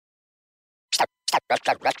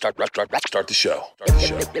Start the show.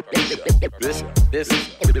 This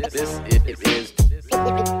is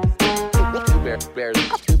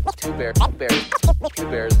two bears,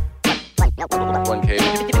 one cave.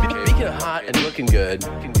 Speaking of hot and looking good,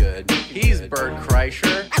 he's Bert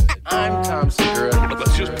Kreischer. I'm Tom Segura.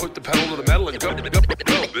 Let's just put the pedal to the metal and go.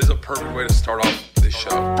 This is a perfect way to start off this show.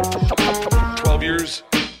 12 years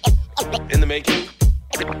in the making.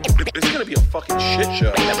 It's gonna be a fucking shit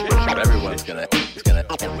show. Everyone's gonna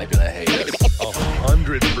hate us.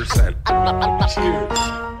 100%. Cheers.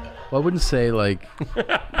 Well, I wouldn't say like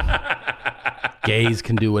gays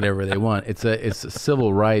can do whatever they want. It's a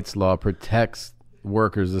civil rights law protects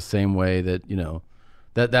workers the same way that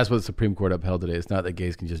that's what the Supreme Court upheld today. It's not that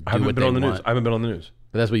gays can just do what they want. I haven't been on the news.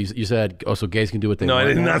 But that's what you said. Also, gays can do what they want.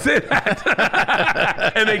 No, I did not say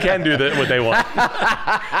that. And they can do what they want.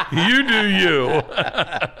 You do you.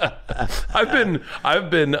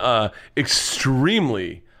 I've been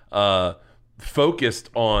extremely focused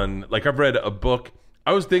on. Like, I've read a book.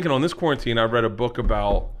 I was thinking on this quarantine. I read a book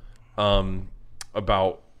about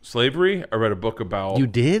slavery. I read a book about. You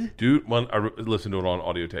did, dude. I listened to it on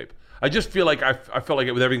audio tape. I just feel like I felt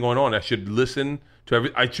like with everything going on, I should listen to these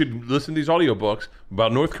audiobooks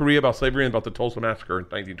about North Korea, about slavery, and about the Tulsa Massacre in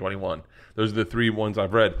 1921. Those are the three ones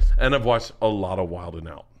I've read. And I've watched a lot of Wild 'N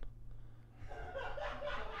Out.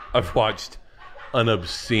 I've watched an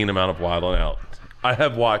obscene amount of Wild 'N Out. I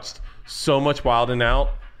have watched so much Wild 'N Out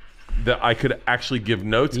that I could actually give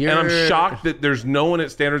notes. And I'm shocked that there's no one at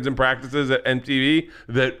Standards and Practices at MTV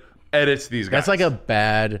that edits these guys. That's like a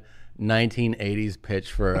bad 1980s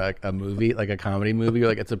pitch for a movie, like a comedy movie.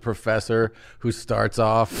 Like, it's a professor who starts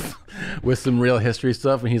off with some real history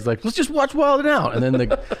stuff, and he's like, let's just watch Wild 'N Out. And then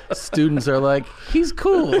the students are like, he's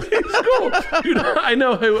cool. He's cool. Dude, I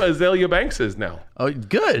know who Azalea Banks is now. Oh,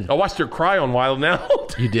 good. I watched her cry on Wild 'N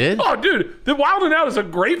Out. You did? Oh, dude, the Wild 'N Out is a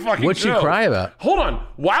great fucking What'd show. she cry about? Hold on.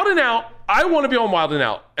 Wild 'N Out, I want to be on Wild 'N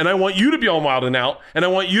Out, and I want you to be on Wild 'N Out, and I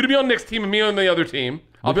want you to be on Nick's team and me on the other team.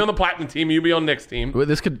 I'll be on the Platinum team, you be on Nick's team. Well,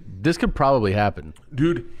 this could probably happen.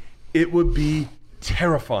 Dude, it would be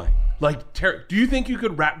terrifying. Like, do you think you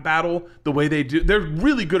could rap battle the way they do? They're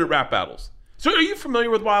really good at rap battles. So are you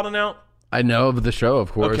familiar with Wild 'N Out? I know of the show,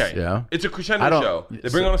 of course. Okay. Yeah. It's a crescendo show. They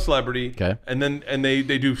bring on a celebrity. Okay. And then they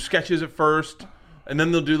do sketches at first, and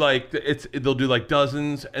then they'll do like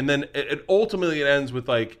dozens, and then it ultimately ends with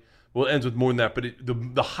it ends with more than that, but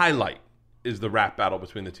the highlight is the rap battle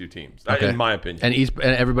between the two teams, in my opinion. And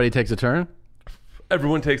everybody takes a turn?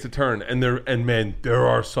 Everyone takes a turn, and there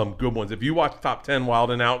are some good ones. If you watch top 10 Wild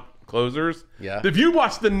 'N Out closers, if you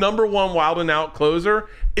watch the number one Wild 'N Out closer,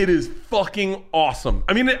 it is fucking awesome.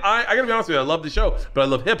 I mean, I gotta be honest with you, I love the show, but I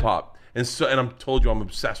love hip hop, and I'm told you I'm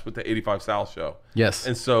obsessed with the 85 South show. Yes.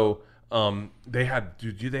 And so they had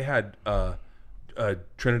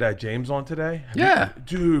Trinidad James on today.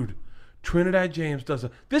 Dude. Trinidad James does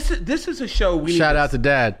this is a show we shout out to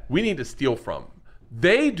Dad. We need to steal from.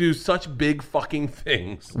 They do such big fucking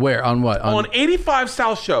things. Where? On what? On 85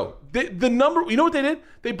 South show. The number, you know what they did?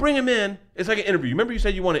 They bring him in. It's like an interview. Remember you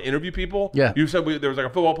said you want to interview people? Yeah. You said there was like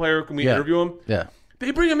a football player. Can we interview him? Yeah.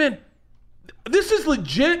 They bring him in. This is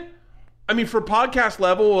legit. I mean, for podcast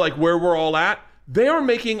level, like where we're all at, they are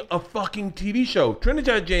making a fucking TV show.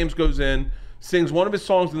 Trinidad James goes in, sings one of his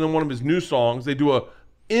songs and then one of his new songs. They do a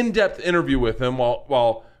in-depth interview with him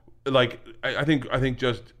while like I think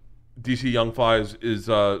just DC Young Flies is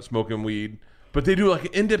smoking weed, but they do like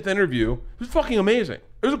an in-depth interview. It was fucking amazing.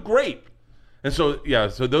 It was great. And so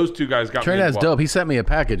those two guys got Trinidad's me. dope. He sent me a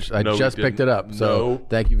package. I just picked it up. So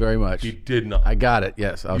thank you very much. He did not. I got it.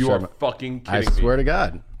 Yes, you are fucking kidding me. I swear to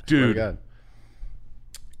God, dude.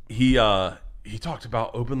 He talked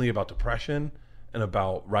openly about depression and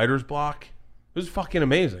about writer's block. It was fucking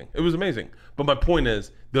amazing. It was amazing. But my point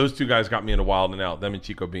is, those two guys got me into Wild 'N Out. Them and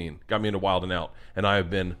Chico Bean got me into Wild 'N Out, and I have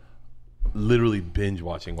been literally binge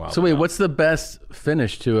watching Wild 'N Out. So wait, what's the best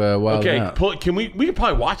finish to a Wild 'N Out? Okay, we can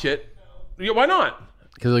probably watch it. Yeah, why not?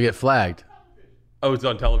 Because it'll get flagged. Oh, it's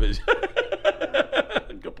on television.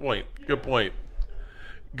 Good point.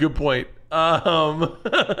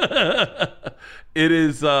 It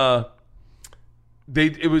is.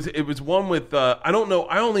 It was one with I don't know.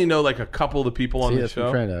 I only know like a couple of the people on the show.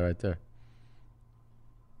 Trinidad right there.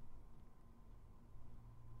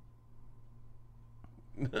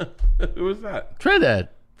 Who was that? Trinidad.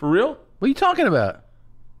 For real? What are you talking about?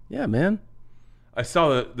 Yeah, man. I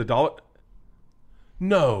saw the dollar.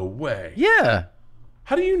 No way. Yeah.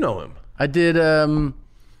 How do you know him? I did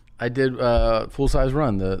Full Size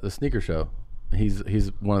Run, the sneaker show.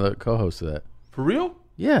 He's one of the co-hosts of that. For real?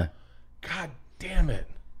 Yeah. God damn it.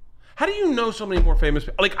 How do you know so many more famous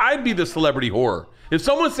people? Like, I'd be the celebrity whore. If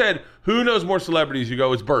someone said, who knows more celebrities? You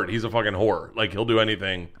go, it's Bert. He's a fucking whore. Like, he'll do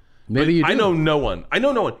anything. Maybe you do. I know no one. You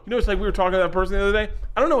know, it's like we were talking to that person the other day.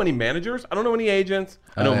 I don't know any managers. I don't know any agents.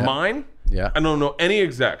 I know mine. Yeah. I don't know any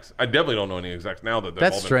execs. I definitely don't know any execs now that they've all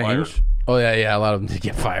been strange. fired. Oh, yeah. A lot of them did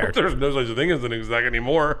get fired. There's no such a thing as an exec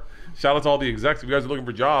anymore. Shout out to all the execs. If you guys are looking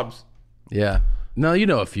for jobs. Yeah. No, you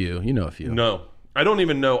know a few. No. I don't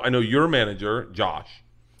even know. I know your manager, Josh.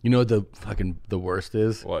 You know what the worst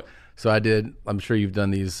is? What? So I'm sure you've done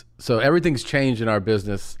these. So everything's changed in our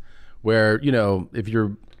business where, if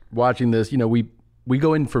you're watching this, we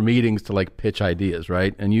go in for meetings to like pitch ideas,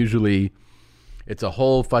 right? And usually it's a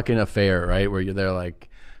whole fucking affair, right? Where you're there like,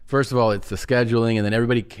 first of all, it's the scheduling, and then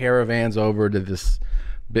everybody caravans over to this,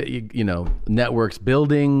 network's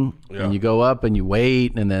building, and you go up and you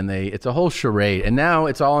wait, and then it's a whole charade. And now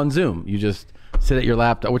it's all on Zoom. You just sit at your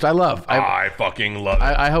laptop, which I love. I fucking love it.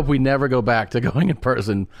 I hope we never go back to going in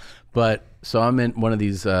person. But so I'm in one of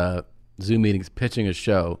these Zoom meetings pitching a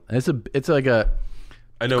show. And it's like a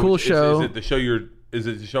cool show. Is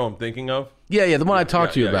it the show I'm thinking of? Yeah, the one I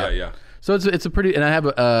talked to you about. Yeah. So it's a pretty, and I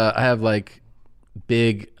have like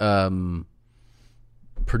big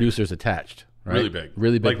producers attached. Right?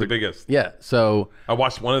 Really big, like the biggest. Yeah. So I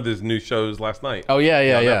watched one of his new shows last night. Oh yeah.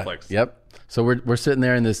 Netflix. Yep. So we're sitting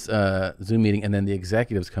there in this Zoom meeting, and then the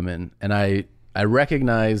executives come in, and I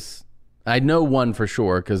recognize, I know one for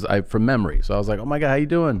sure because from memory. So I was like, oh my God, how you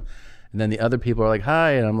doing? And then the other people are like,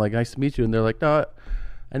 hi, and I'm like, nice to meet you, and they're like, no,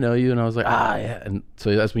 I know you, and I was like, yeah, and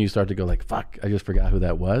so that's when you start to go like, fuck, I just forgot who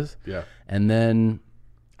that was. Yeah. And then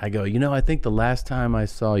I go, I think the last time I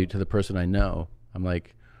saw you, to the person I know, I'm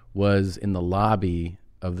like, was in the lobby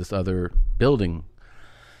of this other building.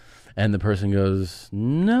 And the person goes,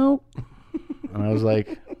 no. And I was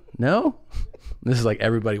like, no. This is like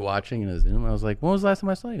everybody watching in a Zoom. I was like, when was the last time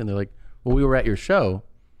I saw you? And they're like, well, we were at your show,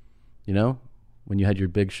 when you had your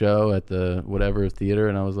big show at the whatever theater.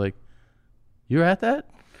 And I was like, you were at that?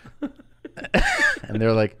 And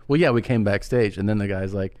they're like, well, yeah, we came backstage. And then the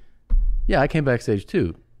guy's like, yeah, I came backstage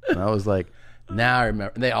too. And I was like, now I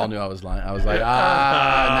remember. They all knew I was lying. I was like, now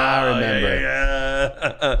I remember.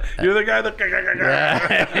 Yeah. You're the guy that.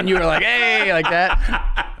 Yeah. And you were like, hey, like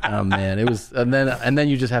that. Oh man, it was. And then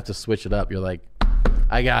you just have to switch it up. You're like,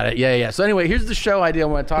 I got it. Yeah. So anyway, here's the show idea I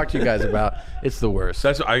want to talk to you guys about. It's the worst.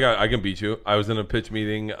 I can beat you. I was in a pitch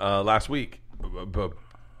meeting last week, but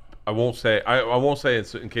I won't say. I won't say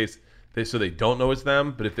it in case they don't know it's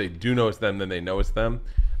them. But if they do know it's them, then they know it's them.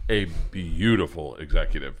 A beautiful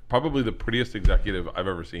executive, probably the prettiest executive I've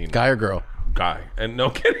ever seen. Guy or girl? Guy, and no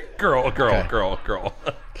kidding, girl.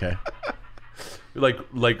 Okay. like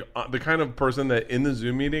the kind of person that in the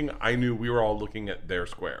Zoom meeting, I knew we were all looking at their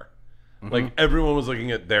square. Mm-hmm. Like everyone was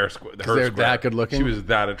looking at their square. They're that good looking. She was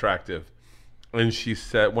that attractive, and she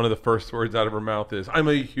said one of the first words out of her mouth is, "I'm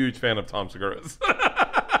a huge fan of Tom Segura's."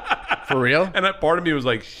 For real? And that part of me was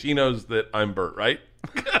like, she knows that I'm Bert, right?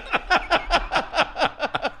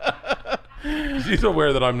 She's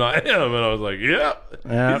aware that I'm not him, and I was like, yeah.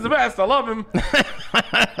 He's the best. I love him.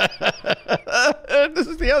 This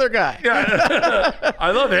is the other guy. Yeah.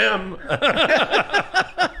 I love him.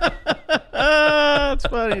 That's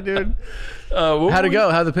funny, dude. How'd it go?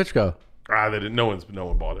 How'd the pitch go? They didn't. No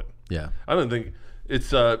one bought it. Yeah. I don't think it's.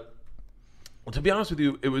 To be honest with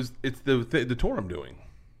you, it's the tour I'm doing.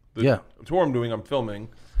 The tour I'm doing. I'm filming,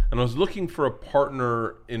 and I was looking for a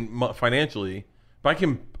partner financially. But I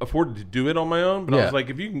can afford to do it on my own. But I was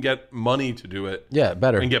like, if you can get money to do it,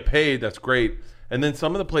 better, and get paid, that's great. And then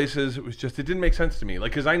some of the places, it didn't make sense to me.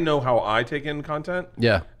 Like, because I know how I take in content.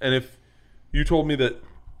 Yeah. And if you told me that,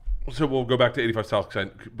 so we'll go back to 85 South.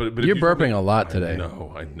 But you're burping a lot today. I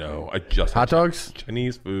know. I just hot dogs,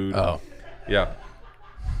 Chinese food. Oh, yeah.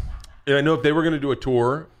 And I know if they were going to do a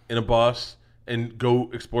tour in a bus and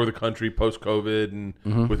go explore the country post COVID and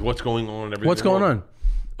with what's going on and everything. What's going on?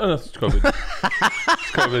 Oh, no, it's COVID.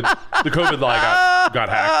 It's COVID. The COVID lie got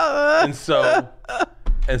hacked.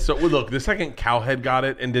 And so, well, look, the second Cowhead got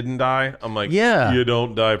it and didn't die, I'm like, you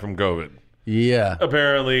don't die from COVID. Yeah.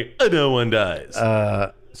 Apparently, no one dies.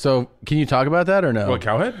 So, can you talk about that or no? What,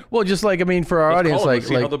 Cowhead? Well, just like, I mean, for our audience, like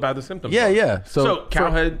see how bad the symptoms are. Yeah. So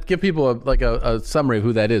Cowhead, give people a summary of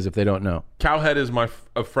who that is if they don't know. Cowhead is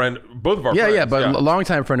a friend, both of our friends. Yeah, but a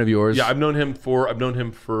longtime friend of yours. Yeah, I've known him for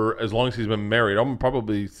as long as he's been married. I'm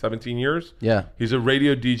probably 17 years. Yeah. He's a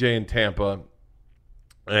radio DJ in Tampa.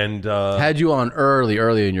 And had you on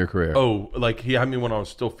early in your career. Oh, like he had me when I was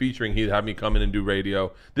still featuring. He'd have me come in and do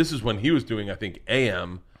radio. This is when he was doing, I think,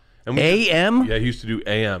 AM. And AM? Yeah, he used to do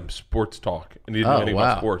AM sports talk, and he didn't know anything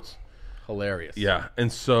about sports. hilarious. Yeah,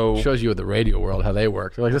 and so Shows you at the radio world how they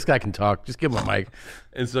work. They're like, this guy can talk. Just give him a mic.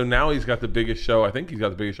 and so now he's got the biggest show. I think he's got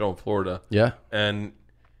the biggest show in Florida. Yeah. And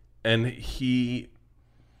I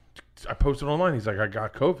posted online. He's like, I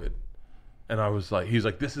got COVID, and I was like, he's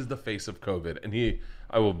like, this is the face of COVID. And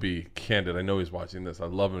I will be candid. I know he's watching this. I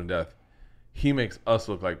love him to death. He makes us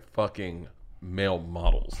look like fucking male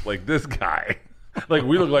models. Like this guy. Like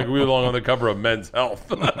we look like we belong on the cover of Men's Health.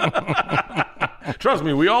 Trust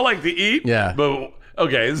me, we all like to eat. Yeah. But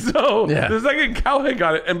okay, so the second Cowhead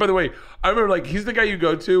got it, and by the way, I remember like he's the guy you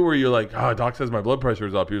go to where you're like, doc says my blood pressure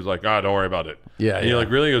is up. He was like, don't worry about it. Yeah. And you're like,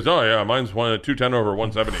 really? He goes, oh yeah, mine's 210 over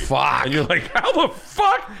 170. Fuck. And you're like, how the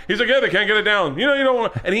fuck? He's like, yeah, they can't get it down. You don't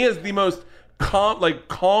want. And he has the most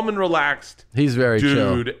calm and relaxed. He's very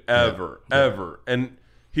dude chill. ever. And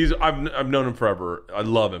I've known him forever. I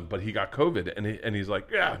love him, but he got COVID, and he's like,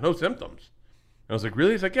 yeah, no symptoms. And I was like,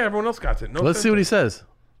 really? He's like, yeah, everyone else got it. No. Let's see what he says.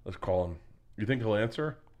 Let's call him. You think he'll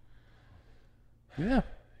answer? Yeah.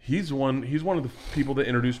 He's one of the people that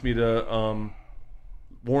introduced me to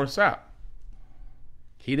Warren Sapp.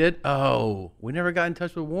 He did? Oh, we never got in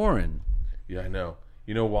touch with Warren. Yeah, I know.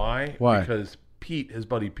 You know why? Why? Because Pete, his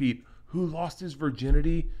buddy Pete, who lost his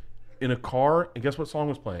virginity in a car, and guess what song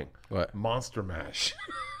was playing? What? Monster Mash.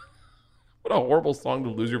 What a horrible song to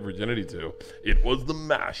lose your virginity to. It was the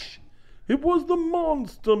mash. It was the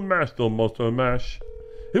Monster Mash, the Monster Mash.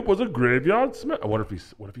 It was a graveyard smash. I wonder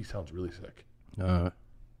what if he sounds really sick?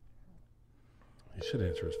 He should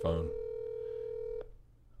answer his phone.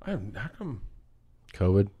 How come?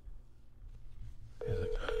 COVID. He's like,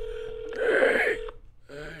 hey,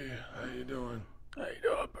 how you doing? How you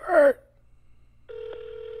doing, Bert?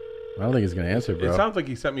 I don't think he's going to answer, bro. It sounds like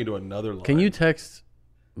he sent me to another line. Can you text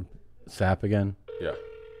Sapp again? Yeah.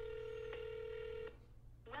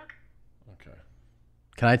 Okay.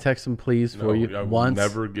 Can I text him, please, for you? I will once?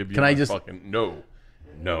 never give you Can I just fucking... No.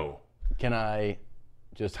 Can I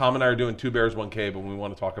just... Tom and I are doing 2 Bears, 1 Cave, and we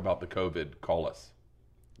want to talk about the COVID. Call us.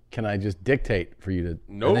 Can I just dictate for you to...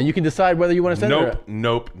 Nope. And then you can decide whether you want to send it.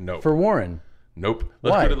 Nope. For Warren. Nope.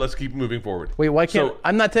 Why? Let's keep moving forward. Wait, why can't... So,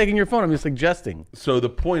 I'm not taking your phone. I'm just suggesting. So the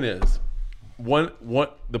point is,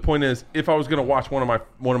 the point is, if I was going to watch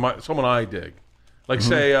someone I dig, like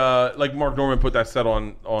say, like Mark Norman put that set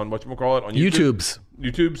on whatchamacallit, on YouTube's,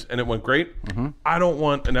 and it went great. I don't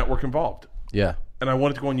want a network involved. Yeah. And I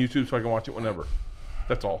want it to go on YouTube so I can watch it whenever.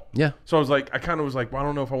 That's all. Yeah. So I kind of was like, well, I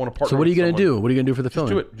don't know if I want to partner. So what are you going to do? What are you going to do for the film?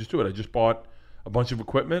 Just do it. I just bought a bunch of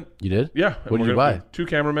equipment. You did? Yeah. What did you buy? 2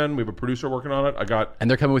 cameramen. We have a producer working on it. I got... And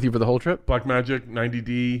they're coming with you for the whole trip? Blackmagic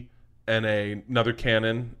 90D and another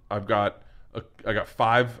Canon. I got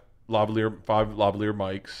 5 lavalier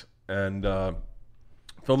mics and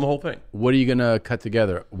film the whole thing. What are you going to cut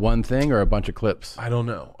together? One thing or a bunch of clips? I don't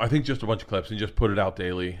know. I think just a bunch of clips and just put it out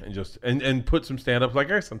daily and just and put some stand-ups. Like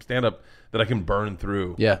I got some stand-up that I can burn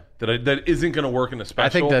through. Yeah. That isn't going to work in a special. I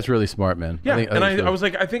think that's really smart, man. Yeah. I I was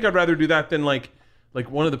like, I think I'd rather do that than like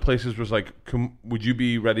one of the places was like, would you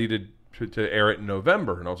be ready to air it in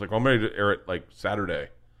November? And I was like, well, I'm ready to air it like Saturday.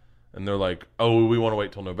 And they're like, oh, we want to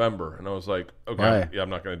wait till November. And I was like, okay, Why? Yeah,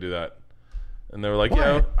 I'm not going to do that. And they were like, Why?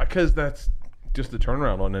 yeah, because that's just the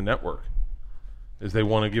turnaround on a network. Is they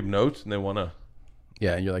want to give notes and they want to.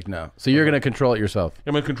 Yeah, and you're like, no. So you're going to control it yourself.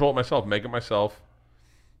 I'm going to control it myself, make it myself.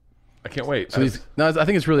 I can't wait. So I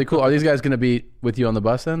think it's really cool. Are these guys going to be with you on the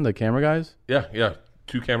bus then, the camera guys? Yeah.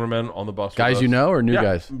 2 cameramen on the bus. Guys you know or new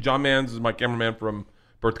guys? John Mans is my cameraman from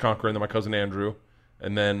Bert the Conqueror, and then my cousin Andrew.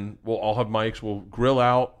 And then we'll all have mics. We'll grill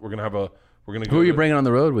out. We're going to Who are you bringing on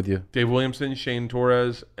the road with you? Dave Williamson, Shane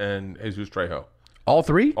Torres, and Jesus Trejo. All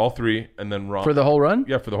 3? All 3, and then Ron. For the whole run?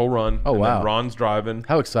 Yeah, for the whole run. Oh, and wow. Then Ron's driving.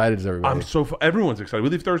 How excited is everybody? Everyone's excited. We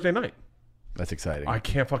leave Thursday night. That's exciting. I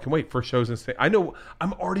can't fucking wait for shows and stay. I know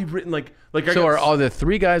I'm already written like. So are all the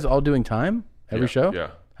 3 guys all doing time every show? Yeah.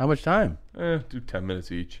 How much time? Do 10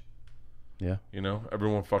 minutes each. Yeah.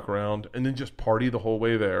 Everyone fuck around and then just party the whole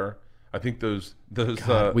way there. I think those.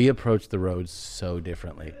 God, we approach the road so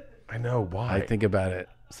differently. I know why. I think about it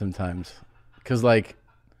sometimes because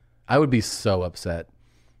I would be so upset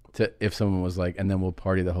if someone was like, and then we'll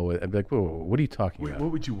party the whole way. I'd be like, whoa, what are you talking about?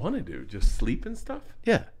 What would you want to do? Just sleep and stuff?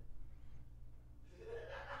 Yeah.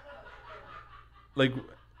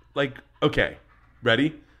 Like, okay,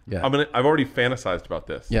 ready? Yeah. I've already fantasized about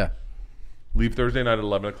this. Yeah. Leave Thursday night at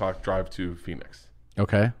 11 o'clock. Drive to Phoenix.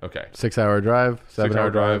 Okay. 6-hour drive.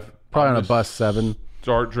 7-hour drive. Probably on a bus 7.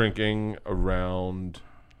 Start drinking around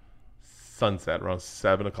sunset, around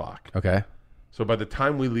 7 o'clock. Okay. So by the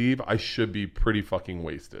time we leave, I should be pretty fucking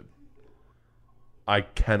wasted. I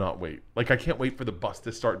cannot wait. Like, I can't wait for the bus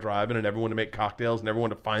to start driving and everyone to make cocktails and everyone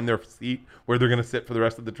to find their seat where they're going to sit for the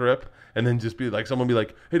rest of the trip. And then just be like, someone be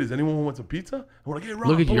like, hey, does anyone want some pizza? And we're like, hey, Rob,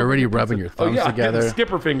 Look at you already rubbing your thumbs together.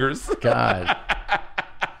 Skipper fingers. God.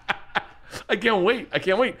 I can't wait.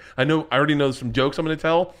 I already know some jokes I'm going to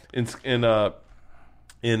tell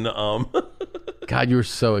God, you were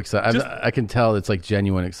so excited. I can tell it's like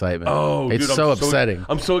genuine excitement. Oh, it's dude, so upsetting.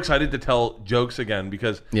 I'm so excited to tell jokes again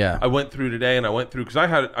because I went through today and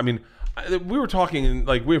we were talking and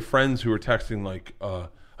like we have friends who were texting like, I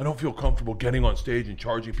don't feel comfortable getting on stage and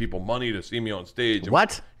charging people money to see me on stage. And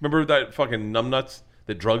what? Remember that fucking numbnuts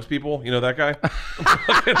that drugs people? You know that guy?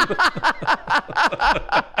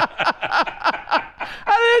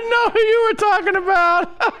 I didn't know who you were talking about.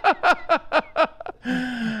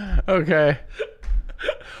 Okay.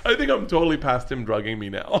 I think I'm totally past him drugging me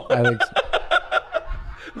now. I think so.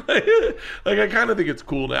 Like I kind of think it's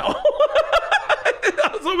cool now.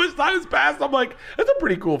 So much time has passed. I'm like, that's a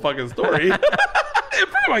pretty cool fucking story. In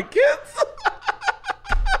front of my kids.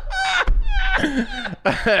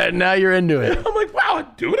 Now you're into it. I'm like, wow,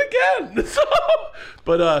 do it again.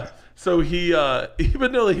 So he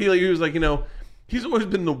was like, you know, he's always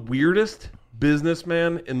been the weirdest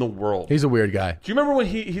businessman in the world. He's a weird guy. Do you remember when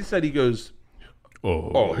he said, he goes,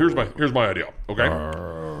 oh, here's my idea, okay?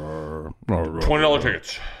 $20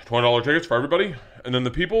 tickets. $20 tickets for everybody. And then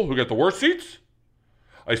the people who get the worst seats,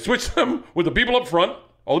 I switch them with the people up front.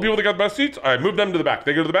 All the people that got the best seats, I move them to the back.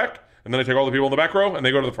 They go to the back, and then I take all the people in the back row, and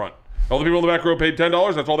they go to the front. All the people in the back row paid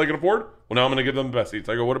 $10. That's all they can afford. Well, now I'm going to give them the best seats.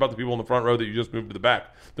 I go, what about the people in the front row that you just moved to the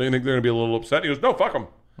back? Don't you think they're going to be a little upset? He goes, no, fuck them.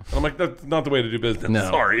 And I'm like, that's not the way to do business. No.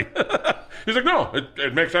 Sorry. He's like, no,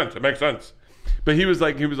 it makes sense. It makes sense. But he was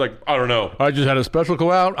like, I don't know. I just had a special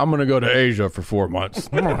go out. I'm going to go to Asia for 4 months.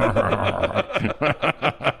 I'm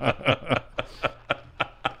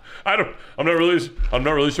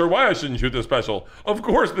not really sure why I shouldn't shoot this special. Of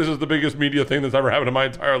course, this is the biggest media thing that's ever happened in my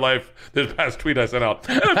entire life. This past tweet I sent out,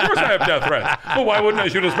 and of course I have death threats. But why wouldn't I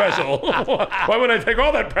shoot a special? Why wouldn't I take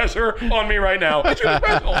all that pressure on me right now and shoot a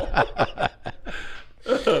special?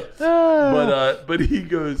 But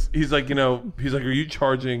he's like, are you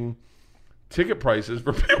charging ticket prices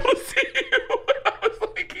for people to see you? And I was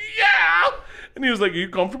like, yeah. And he was like, are you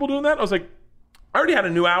comfortable doing that? I was like, I already had a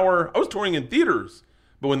new hour. I was touring in theaters.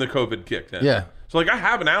 But when the COVID kicked in. Yeah. So, like, I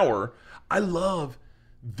have an hour. I love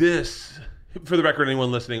this. For the record,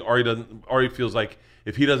 anyone listening, Ari feels like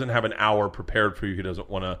if he doesn't have an hour prepared for you, he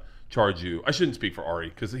doesn't want to charge you. I shouldn't speak for Ari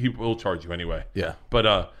because he will charge you anyway. Yeah.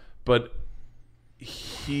 But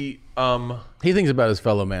he thinks about his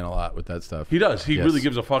fellow man a lot with that stuff. He does. He really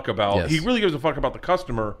gives a fuck about. Yes. He really gives a fuck about the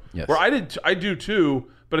customer. Yes. Where I do too.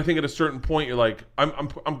 But I think at a certain point, you're like,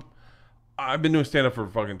 I've been doing stand-up for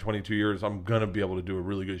fucking 22 years. I'm going to be able to do a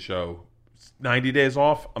really good show. 90 days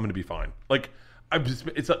off, I'm going to be fine. Like,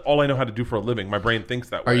 it's all I know how to do for a living. My brain thinks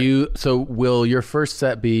that way. So will your first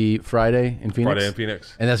set be Friday in Phoenix? Friday in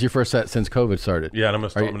Phoenix. And that's your first set since COVID started? Yeah, and I'm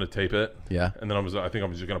going to tape it. Yeah. And then I think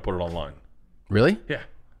I'm just going to put it online. Really? Yeah.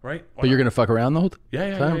 Right? But you're going to fuck around the whole time?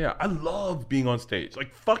 Yeah. I love being on stage.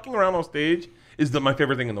 Like, fucking around on stage is my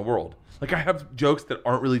favorite thing in the world. Like, I have jokes that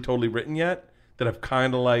aren't really totally written yet that I've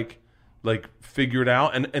kind of like figured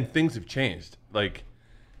out, and things have changed. Like,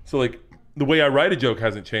 so like the way I write a joke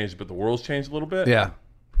hasn't changed, but the world's changed a little bit. Yeah.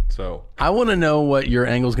 So I want to know what your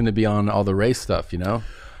angle's going to be on all the race stuff. I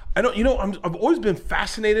don't. I've always been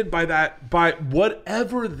fascinated by that, by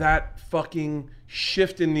whatever that fucking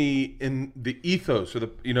shift in the ethos or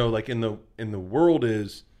like in the world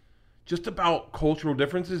is, just about cultural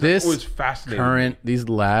differences. This always fascinating. These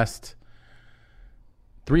last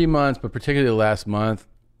 3 months, but particularly the last month,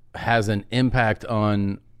 has an impact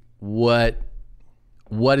on what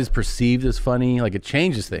is perceived as funny. Like, it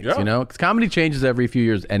changes things, because comedy changes every few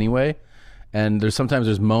years anyway, and there's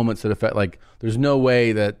moments that affect, like, there's no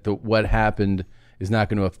way that what happened is not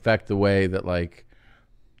going to affect the way that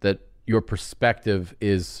that your perspective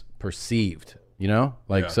is perceived,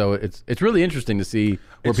 so it's really interesting to see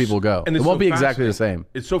where people go, and it won't be exactly the same.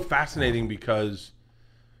 It's so fascinating because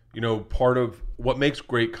part of what makes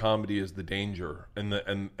great comedy is the danger and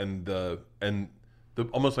the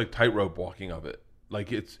almost like tightrope walking of it.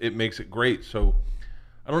 Like, it makes it great. So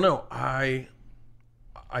I don't know. I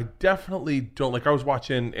definitely don't like. I was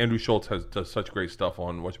watching Andrew Schultz does such great stuff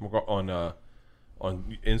on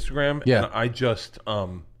Instagram. Yeah. And I just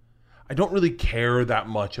I don't really care that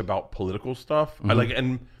much about political stuff. Mm-hmm.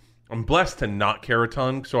 And I'm blessed to not care a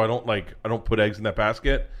ton, so I don't put eggs in that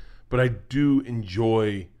basket. But I do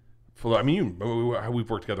enjoy. We've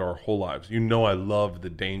worked together our whole lives. I love the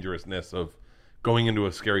dangerousness of going into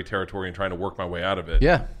a scary territory and trying to work my way out of it.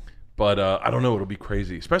 Yeah. But I don't know. It'll be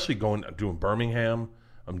crazy, especially doing Birmingham.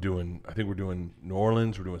 I think we're doing New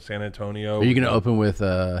Orleans. We're doing San Antonio. Are you going to open with,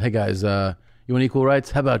 hey guys, you want equal rights?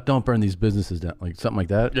 How about don't burn these businesses down? Like something like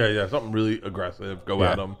that? Yeah. Something really aggressive. Go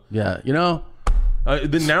at them. Yeah.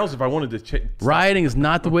 Then now's if I wanted to... Rioting is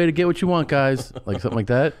not the way to get what you want, guys. Like something like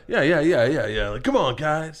that? Yeah. Like, come on,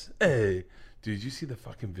 guys. Hey. Did you see the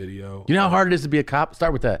fucking video? You know how hard it is to be a cop?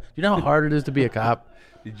 Start with that. You know how hard it is to be a cop?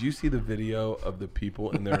 Did you see the video of the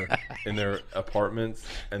people in their apartments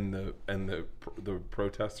and the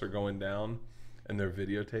protests are going down and they're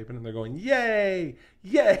videotaping and they're going yay,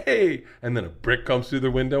 and then a brick comes through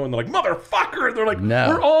the window and they're like motherfucker, and they're like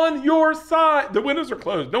we're on your side. The windows are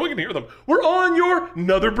closed. No one can hear them. We're on your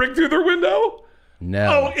another brick through their window. No.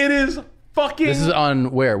 Oh, it is fucking. This is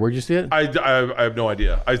on where? Where'd you see it? I have no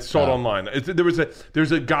idea. I saw it online.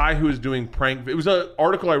 There's a guy who is doing prank. It was an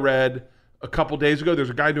article I read a couple days ago. There's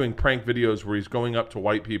a guy doing prank videos where he's going up to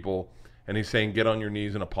white people and he's saying, get on your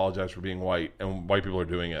knees and apologize for being white. And white people are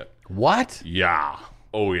doing it. What? Yeah.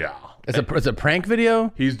 Oh, yeah. It's a prank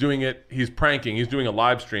video? He's doing it. He's pranking. He's doing a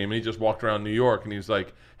live stream. And he just walked around New York and he's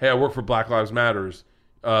like, hey, I work for Black Lives Matters.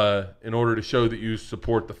 In order to show that you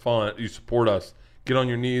support you support us, get on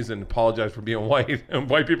your knees and apologize for being white. And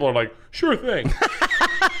white people are like, sure thing.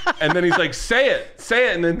 And then he's like, say it.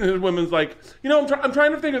 And then the woman's like, I'm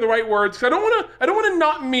trying to think of the right words because I don't want to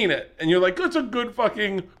not mean it. And you're like, that's a good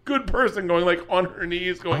person going like on her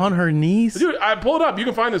knees. On her knees? Dude, I pull it up. You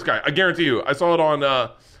can find this guy. I guarantee you. I saw it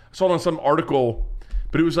on some article,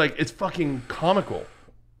 but it was like, it's fucking comical.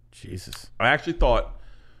 Jesus. I actually thought,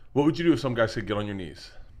 what would you do if some guy said, get on your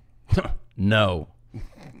knees? No.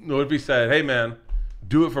 What if he said, hey man,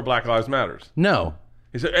 do it for Black Lives Matters? No.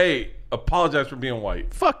 He said, hey, apologize for being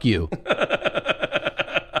white. Fuck you.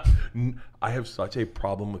 I have such a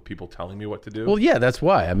problem with people telling me what to do. Well, yeah, that's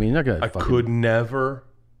why. I mean, you're not gonna. I could never.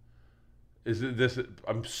 Is it this?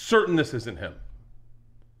 I'm certain this isn't him.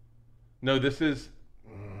 No, this is.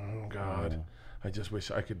 Oh God, I just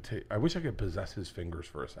wish I could take. I wish I could possess his fingers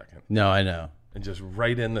for a second. No, I know. And just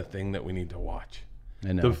write in the thing that we need to watch.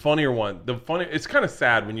 I know. The funnier one, it's kind of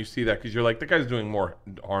sad when you see that because you're like, the guy's doing more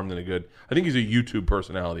harm than good. I think he's a YouTube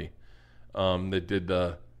personality that did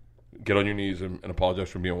the get on your knees and apologize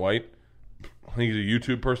for being white. I think he's a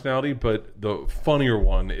YouTube personality, but the funnier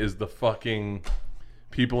one is the fucking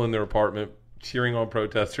people in their apartment cheering on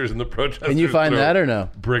protesters and the protesters. Can you find that or no?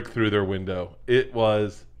 Brick through their window. It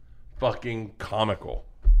was fucking comical.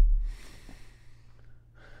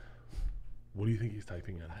 What do you think he's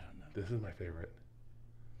typing in? I don't know. This is my favorite.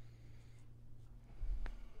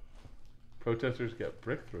 Protesters get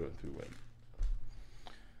brick through it through wind.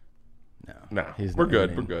 No, we're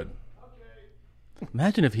good. We're good.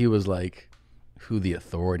 Imagine if he was like who the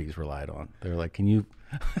authorities relied on. They were like, "Can you,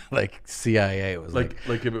 like CIA was like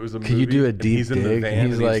if it was a movie, can you do a deep he's dig?" in the van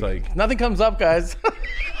he's like, "Nothing comes up, guys."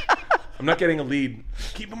 I'm not getting a lead.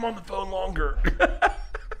 Keep him on the phone longer.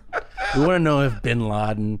 We want to know if Bin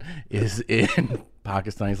Laden is in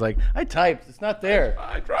Pakistan. He's like, "I typed. It's not there.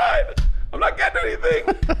 I tried. I'm not getting anything."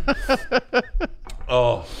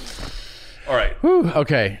 Oh. All right. Whew,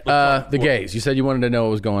 okay. The gays. You said you wanted to know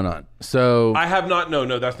what was going on. So I have not.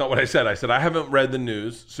 No, that's not what I said. I said I haven't read the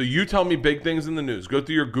news. So you tell me big things in the news. Go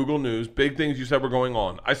through your Google News. Big things you said were going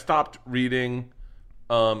on. I stopped reading.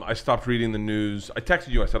 The news. I texted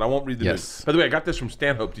you. I said I won't read the news. By the way, I got this from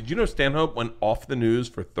Stanhope. Did you know Stanhope went off the news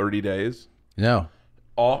for 30 days? No.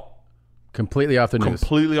 Completely off the news.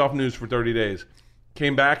 Completely off news for 30 days.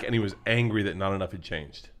 Came back and he was angry that not enough had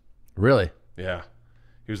changed. Really? Yeah.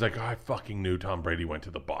 He was like, I fucking knew Tom Brady went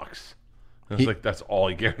to the Bucs. And it's like, that's all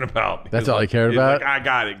he cared about. That's all he cared about? Like, I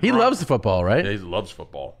got it. He loves the football, right? Yeah, he loves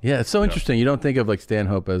football. Yeah, it's so interesting. You don't think of like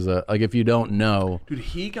Stanhope as if you don't know. Dude,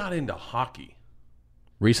 he got into hockey.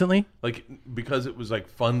 Recently? Like, because it was like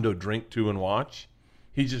fun to drink to and watch.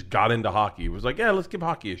 He just got into hockey. He was like, yeah, let's give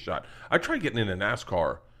hockey a shot. I tried getting into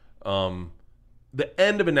NASCAR. The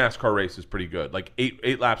end of a NASCAR race is pretty good. Like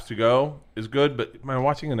eight laps to go is good, but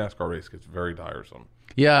watching a NASCAR race gets very tiresome.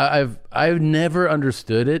 Yeah, I've never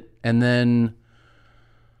understood it, and then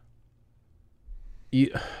I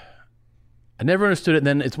never understood it. And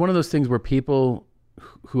then it's one of those things where people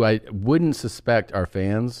who I wouldn't suspect are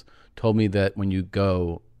fans told me that when you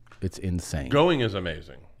go, it's insane. Going is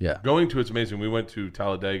amazing. Yeah, going to it's amazing. We went to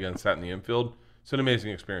Talladega and sat in the infield. It's an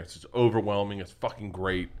amazing experience. It's overwhelming. It's fucking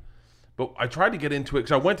great. But I tried to get into it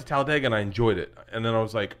because I went to Talladega and I enjoyed it. And then I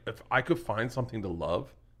was like, if I could find something to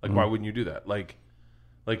love, like why wouldn't you do that? Like,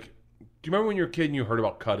 do you remember when you were a kid and you heard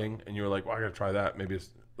about cutting and you were like, well, I gotta try that. Maybe it's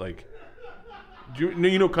like, do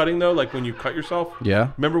you know cutting though? Like when you cut yourself?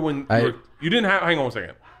 Yeah. Remember when you didn't have, hang on one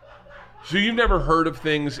second. So you've never heard of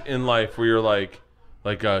things in life where you're like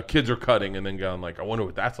kids are cutting and then going like, I wonder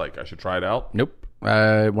what that's like. I should try it out. Nope. When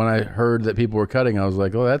I heard that people were cutting, I was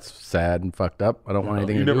like, oh, that's sad and fucked up. I don't want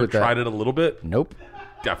anything to do with that. You never tried it a little bit? Nope.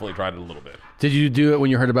 Definitely tried it a little bit. Did you do it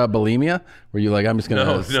when you heard about bulimia? Were you like, I'm just going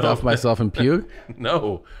to stuff myself and puke?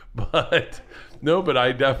 No, but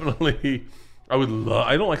I definitely... I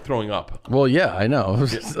don't like throwing up. Well, yeah, I know.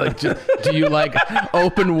 Like, do you like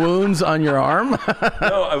open wounds on your arm?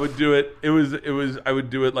 No, I would do it. I would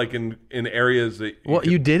do it like in areas that.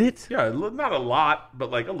 You did it? Yeah, not a lot,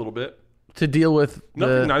 but like a little bit. To deal with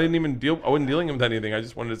nothing. I didn't even deal. I wasn't dealing with anything. I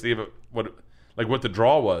just wanted to see what the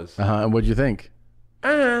draw was. And what'd you think?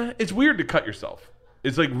 It's weird to cut yourself.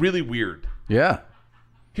 It's like really weird. Yeah.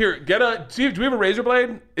 Here, do we have a razor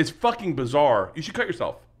blade? It's fucking bizarre. You should cut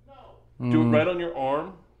yourself. Do it right on your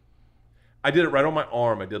arm. I did it right on my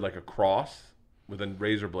arm. I did like a cross with a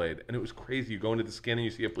razor blade, and it was crazy. You go into the skin and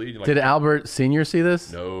you see it bleed. Like, did Albert Sr. see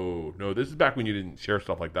this? No. This is back when you didn't share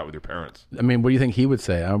stuff like that with your parents. I mean, what do you think he would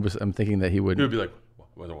say? I'm thinking that he would. He would be like,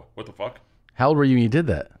 "What the fuck?" How old were you when you did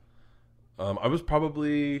that? I was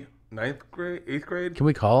probably 9th grade, 8th grade. Can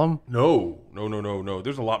we call him? No.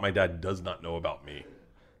 There's a lot my dad does not know about me.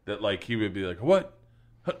 That like he would be like, "What?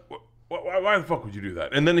 Why the fuck would you do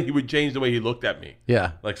that?" And then he would change the way he looked at me.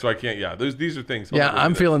 Yeah. Like, so I can't, these are things. Yeah,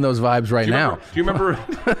 I'm feeling those vibes right now. Do you remember?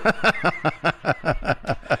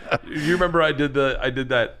 Do you remember I did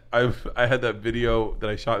that? I had that video that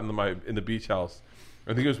I shot in the beach house.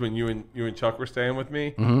 I think it was when you and Chuck were staying with me,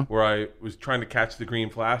 where I was trying to catch the green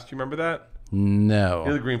flash. Do you remember that? No. You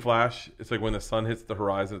know the green flash? It's like when the sun hits the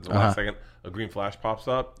horizon at the last second, a green flash pops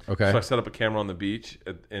up. Okay. So I set up a camera on the beach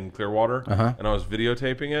in Clearwater, and I was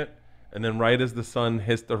videotaping it. And then right as the sun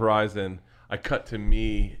hits the horizon, I cut to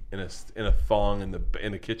me in a thong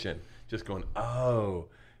in the kitchen, just going, "Oh,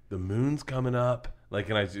 the moon's coming up." Like,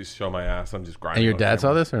 and I just show my ass. I'm just grinding. And your dad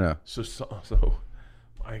saw this or no? So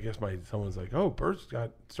I guess someone's like, "Oh, Bert's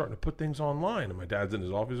starting to put things online." And my dad's in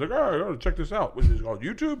his office. He's like, "Oh, I gotta check this out. What is it called?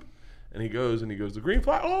 YouTube?" And he goes, the green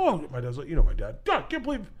flash. Oh, my dad's like, my dad. God, I can't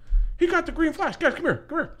believe he got the green flash. Guys, come here.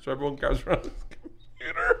 So everyone gathers around his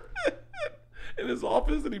computer in his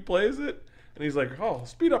office, and he plays it. And he's like, "Oh,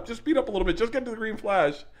 just speed up a little bit. Just get to the green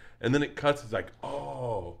flash." And then it cuts. It's like,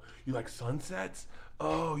 "Oh, you like sunsets?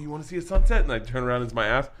 Oh, you want to see a sunset?" And I turn around, it's my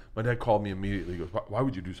ass. My dad called me immediately. He goes, "Why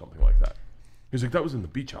would you do something like that?" He's like, "That was in the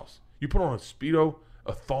beach house. You put on a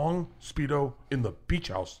thong Speedo in the beach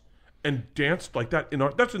house and danced like that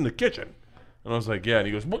that's in the kitchen." And I was like, "Yeah." And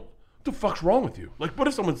he goes, What the fuck's wrong with you? Like, what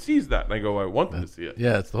if someone sees that?" And I go, "I want them to see it."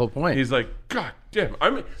 Yeah, that's the whole point. He's like, "God damn."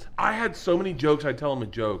 I had so many jokes. I'd tell him a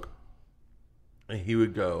joke, and he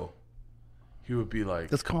would be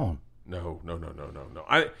like, "Let's call him." No.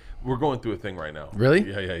 We're going through a thing right now. Really?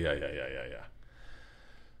 Yeah.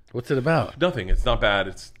 What's it about? Nothing. It's not bad.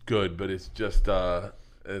 It's good, but it's just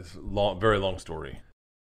it's very long story.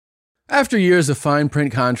 After years of fine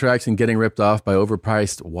print contracts and getting ripped off by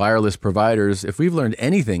overpriced wireless providers, if we've learned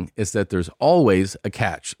anything, it's that there's always a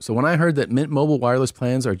catch. So when I heard that Mint Mobile wireless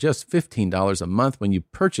plans are just $15 a month when you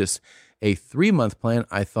purchase a 3-month plan,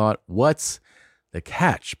 I thought, what's the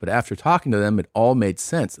catch? But after talking to them, it all made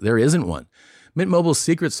sense. There isn't one. Mint Mobile's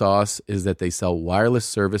secret sauce is that they sell wireless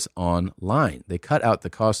service online. They cut out the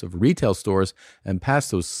cost of retail stores and pass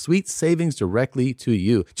those sweet savings directly to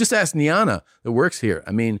you. Just ask Niana that works here.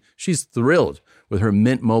 I mean, she's thrilled with her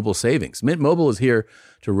Mint Mobile savings. Mint Mobile is here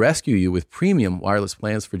to rescue you with premium wireless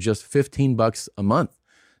plans for just $15 a month.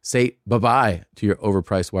 Say bye-bye to your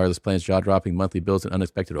overpriced wireless plans, jaw-dropping monthly bills, and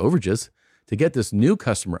unexpected overages. To get this new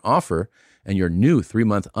customer offer and your new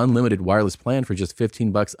 3-month unlimited wireless plan for just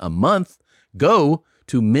 $15 a month, go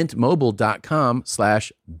to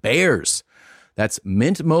mintmobile.com/bears. That's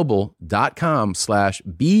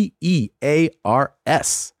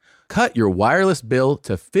mintmobile.com/BEARS. Cut your wireless bill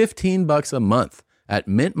to $15 a month at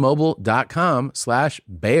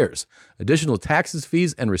mintmobile.com/bears. Additional taxes,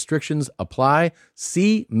 fees, and restrictions apply.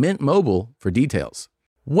 See Mint Mobile for details.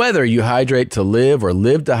 Whether you hydrate to live or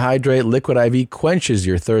live to hydrate, Liquid IV quenches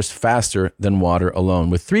your thirst faster than water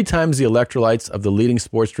alone. With 3 times the electrolytes of the leading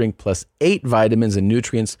sports drink, plus 8 vitamins and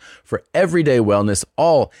nutrients for everyday wellness,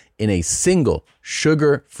 all in a single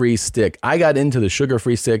sugar-free stick. I got into the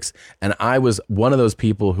sugar-free sticks, and I was one of those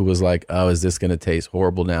people who was like, "Oh, is this going to taste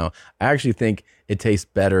horrible now?" I actually think it tastes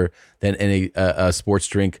better than any sports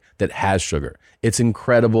drink that has sugar. It's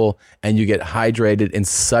incredible, and you get hydrated in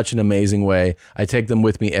such an amazing way. I take them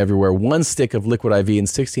with me everywhere. 1 stick of Liquid IV and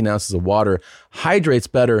 16 ounces of water hydrates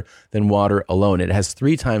better than water alone. It has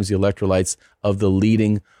 3 times the electrolytes of the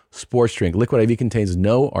leading sports drink. Liquid IV contains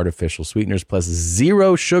no artificial sweeteners, plus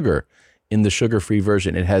 0 sugar in the sugar-free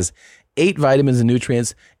version. It has 8 vitamins and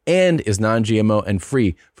nutrients and is non-GMO and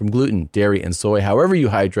free from gluten, dairy, and soy. However you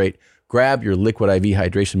hydrate, grab your Liquid IV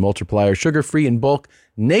Hydration Multiplier, sugar-free in bulk,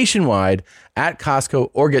 nationwide at Costco,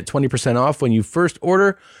 or get 20% off when you first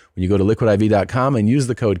order. When you go to liquidiv.com and use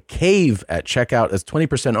the code CAVE at checkout, that's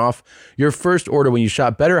 20% off your first order when you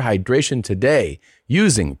shop Better Hydration today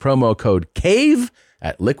using promo code CAVE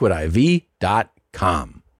at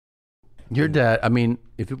liquidiv.com. Your dad, I mean,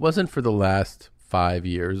 if it wasn't for the last 5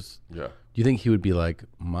 years, Yeah. do you think he would be like,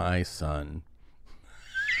 my son?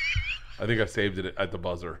 I think I saved it at the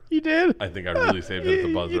buzzer. You did? I think I really saved it at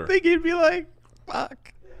the buzzer. You think he'd be like,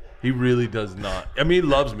 fuck? He really does not. I mean, he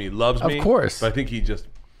loves me. Of course. But I think he can't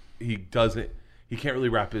really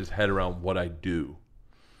wrap his head around what I do.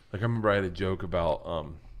 Like, I remember I had a joke about,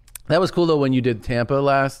 That was cool though when you did Tampa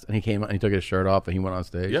last, and he came out and he took his shirt off and he went on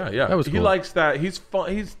stage. yeah. That was cool. He likes that. He's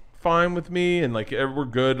fun. He's fine with me, and like we're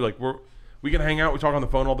good. Like we can hang out. We talk on the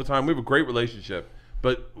phone all the time. We have a great relationship.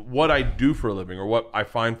 But what I do for a living, or what I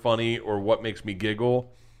find funny, or what makes me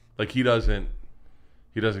giggle, like he doesn't.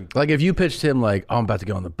 Like if you pitched him like, oh, I'm about to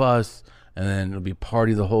get on the bus, and then it'll be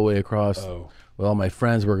party the whole way across. Oh. With all my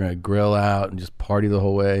friends, we're gonna grill out and just party the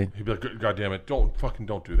whole way. He'd be like, God damn it, don't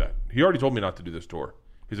do that. He already told me not to do this tour.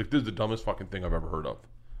 He's like, this is the dumbest fucking thing I've ever heard of.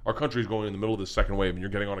 Our country's going in the middle of this second wave, and you're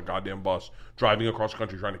getting on a goddamn bus, driving across the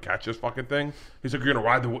country trying to catch this fucking thing. He's like, you're going to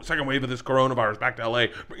ride the second wave of this coronavirus back to L.A.,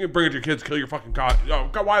 bring it to your kids, kill your fucking God. Oh,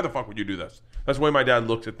 God, why the fuck would you do this? That's the way my dad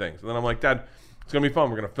looks at things. And then I'm like, Dad, it's going to be fun.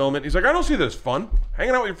 We're going to film it. He's like, I don't see this fun.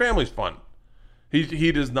 Hanging out with your family's fun. I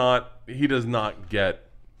don't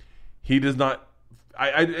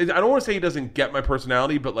want to say he doesn't get my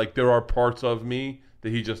personality, but like there are parts of me that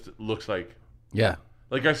he just looks like. Yeah.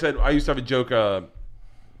 Like I said, I used to have a joke,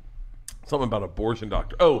 something about abortion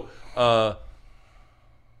doctor. How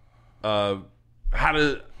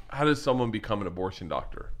does someone become an abortion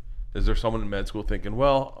doctor? Is there someone in med school thinking,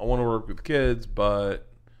 well, I want to work with kids, but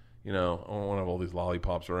I don't want to have all these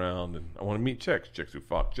lollipops around, and I want to meet chicks who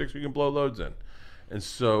fuck, chicks who can blow loads in. And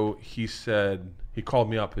so he said, he called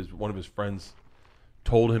me up. One of his friends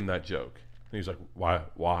told him that joke, and he's like, why? I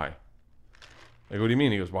go, what do you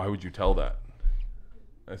mean? He goes, why would you tell that?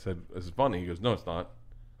 I said, this is funny. He goes, no, it's not.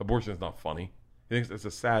 Abortion is not funny. He thinks it's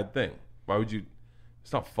a sad thing. Why would you?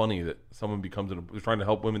 It's not funny that someone they're trying to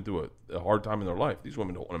help women through a hard time in their life. These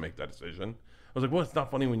women don't want to make that decision. I was like, well, it's not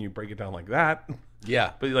funny when you break it down like that.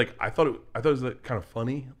 Yeah. But like, I thought it was like, kind of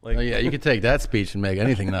funny. Like, Oh yeah, you could take that speech and make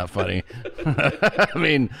anything not funny. I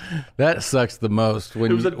mean, that sucks the most when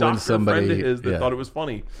it was a when doctor somebody friend of his that yeah. thought it was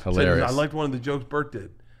funny. Hilarious. Said, I liked one of the jokes Bert did.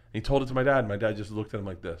 And he told it to my dad. My dad just looked at him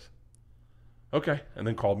like this. Okay, and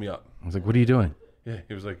then called me up. I was like, what are you doing? Yeah,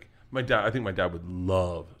 he was like, my dad. I think my dad would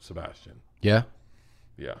love Sebastian. Yeah.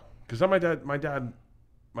 Yeah, because my dad.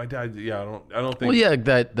 Yeah, I don't think. Well, yeah,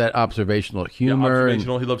 that observational Yeah, humor.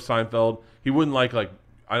 observational. He loves Seinfeld. He wouldn't like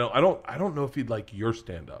I don't know if he'd like your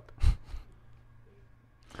stand up.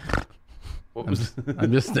 What was?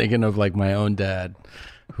 I'm just thinking of like my own dad,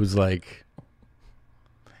 who's like,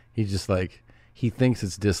 he thinks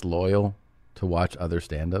it's disloyal to watch other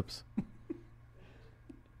stand-ups.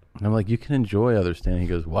 And I'm like, you can enjoy other stand. He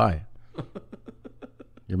goes, why?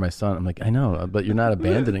 You're my son. I'm like, I know, but you're not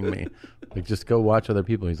abandoning me. Like, just go watch other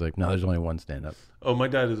people. He's like, no, there's only one stand-up. Oh, my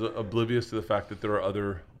dad is oblivious to the fact that there are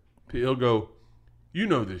other. He'll go, you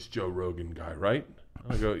know this Joe Rogan guy, right?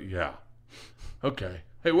 I go, yeah. Okay.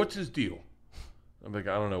 Hey, what's his deal? I'm like,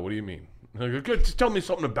 I don't know. What do you mean? I go, good. Just tell me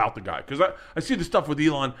something about the guy, because I see the stuff with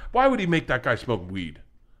Elon. Why would he make that guy smoke weed?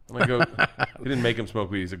 And I go, he didn't make him smoke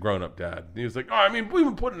weed. He's a grown-up dad. And he was like, oh, I mean, we've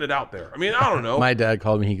been putting it out there. I mean, I don't know. My dad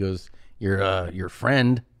called me. He goes, your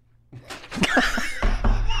friend.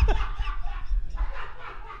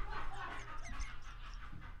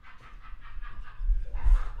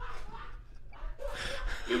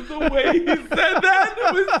 The way he said that,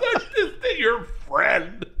 it was such distinct. Your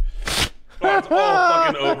friend. Oh, it's all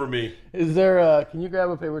fucking over me. Is there? Can you grab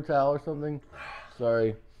a paper towel or something?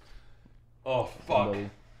 Sorry. Oh, fuck. Somebody.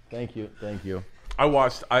 Thank you. I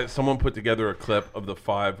watched, someone put together a clip of the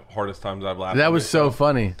 5 hardest times I've laughed. That was so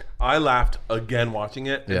funny. I laughed again watching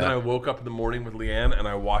it, and Yeah. then I woke up in the morning with Leanne, and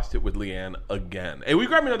I watched it with Leanne again. Hey, we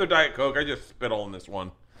grab me another Diet Coke. I just spit all in this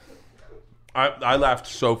one. I laughed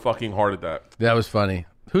so fucking hard at that. That was funny.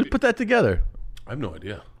 Who put that together? I have no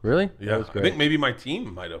idea. Really? That Yeah, was I great. think maybe my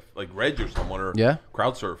team might have, like Reg or someone, or Yeah?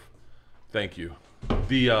 Crowdsurf. Thank you. God,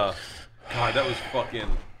 that was fucking.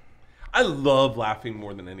 I love laughing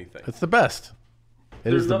more than anything. It's the best.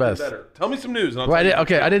 There's is the nothing best. better. Tell me some news. And I'll Well,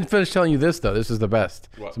 tell you. I didn't finish telling you this though. This is the best.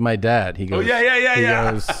 What? So my dad, he goes. Oh yeah. He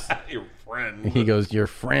goes, Your friend. he goes, your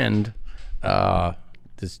friend,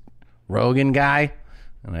 just Rogan guy?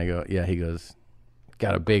 And I go, yeah. He goes,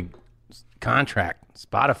 got a big contract,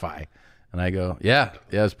 Spotify. And I go, yeah,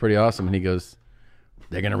 it's pretty awesome. And he goes,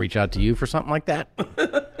 they're going to reach out to you for something like that?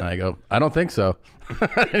 And I go, I don't think so.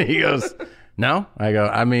 And he goes, no? I go,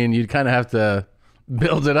 I mean, you'd kind of have to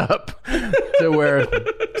build it up to where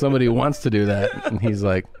somebody wants to do that. And he's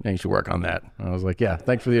like, yeah, you should work on that. And I was like, yeah,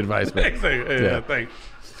 thanks for the advice, man. Thanks. Thanks.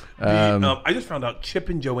 I just found out Chip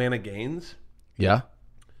and Joanna Gaines. Yeah?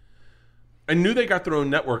 I knew they got their own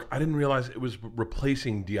network. I didn't realize it was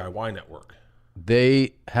replacing DIY Network.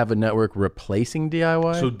 They have a network replacing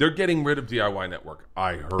DIY? So they're getting rid of DIY Network,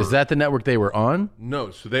 I heard. Is that the network they were on? No,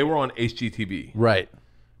 so they were on HGTV. Right.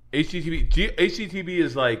 HGTV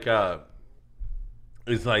is like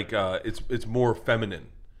it's more feminine.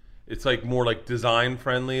 It's like more like design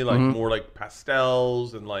friendly, like more like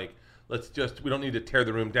pastels and like we don't need to tear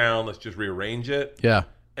the room down, let's just rearrange it. Yeah.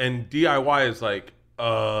 And DIY is like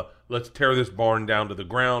let's tear this barn down to the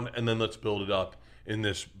ground and then let's build it up in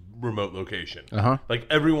this remote location. Like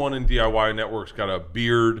everyone in DIY Network's got a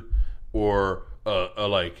beard or a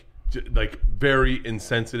like very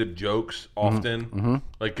insensitive jokes often.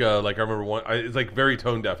 Like I remember one. It's like very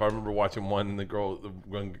tone deaf. I remember watching one, and the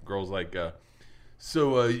girl's like,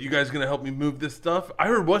 "So you guys gonna help me move this stuff?" I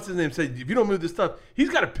heard what's his name say, "If you don't move this stuff, he's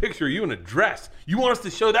got a picture of you in a dress. You want us to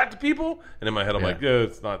show that to people?" And in my head, I'm like, "Yeah,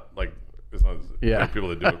 it's not like." It's not people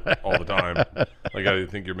that do it all the time. Like I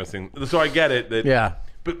think you're missing. So I get it.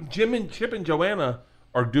 But Chip and Joanna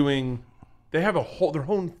are doing. They have their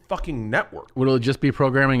own fucking network. Will it just be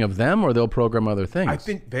programming of them, or they'll program other things? I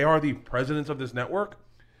think they are the presidents of this network.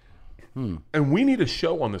 And we need a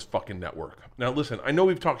show on this fucking network. Now, listen, I know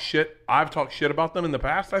we've talked shit. I've talked shit about them in the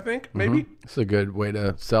past, I think, maybe. It's a good way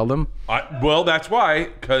to sell them. Well, that's why,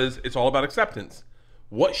 because it's all about acceptance.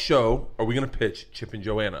 What show are we going to pitch Chip and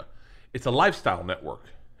Joanna? It's a lifestyle network,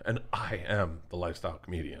 and I am the lifestyle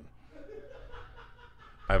comedian.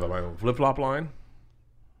 I have my own flip-flop line.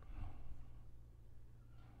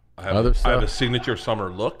 I have a signature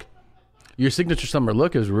summer look. Your signature summer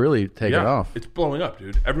look is really taking off. It's blowing up,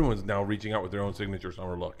 dude. Everyone's now reaching out with their own signature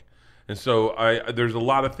summer look. And so there's a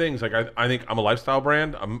lot of things. Like I think I'm a lifestyle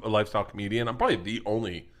brand. I'm a lifestyle comedian. I'm probably the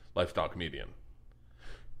only lifestyle comedian.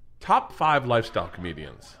 Top 5 lifestyle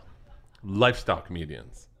comedians. Lifestyle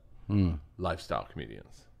comedians. Lifestyle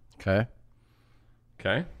comedians. Okay.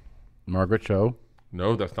 Margaret Cho.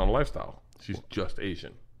 No, that's not a lifestyle. She's just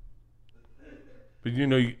Asian. But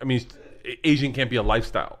Asian can't be a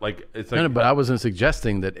lifestyle. Like it's like. No, but I wasn't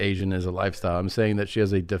suggesting that Asian is a lifestyle. I'm saying that she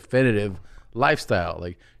has a definitive lifestyle.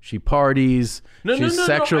 Like she parties. She's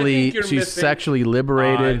sexually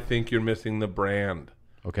liberated. I think you're missing the brand.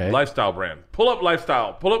 Okay. Lifestyle brand. Pull up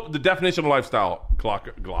lifestyle. Pull up the definition of lifestyle. Glock.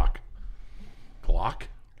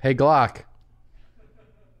 Hey, Glock.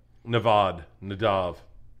 Nadav.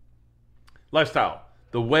 Lifestyle.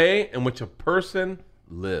 The way in which a person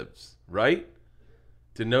lives, right?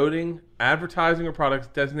 Denoting advertising or products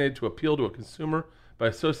designated to appeal to a consumer by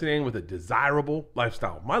associating with a desirable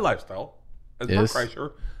lifestyle. My lifestyle, as Bert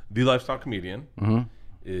Kreischer, the lifestyle comedian,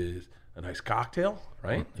 is a nice cocktail,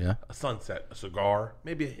 right? Yeah. A sunset, a cigar,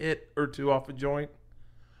 maybe a hit or two off a joint,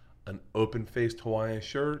 an open-faced Hawaiian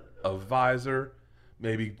shirt, a visor,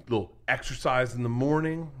 maybe a little exercise in the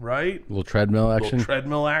morning, right? A little treadmill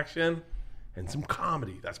action. And some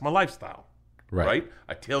comedy. That's my lifestyle, right?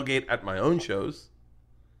 I tailgate at my own shows.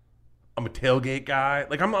 I'm a tailgate guy.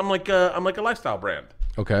 Like I'm like a lifestyle brand.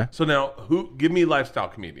 Okay. So now, give me lifestyle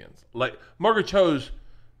comedians like Margaret Cho's.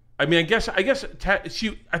 I mean, I guess I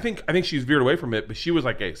think she's veered away from it, but she was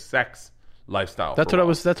like a sex lifestyle. That's what I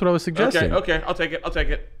was suggesting. Okay, I'll take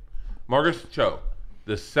it. Margaret Cho,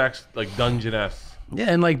 the sex like dungeness. Yeah,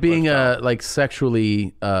 and like being like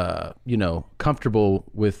sexually comfortable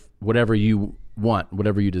with whatever you want,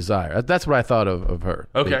 whatever you desire. That's what I thought of her.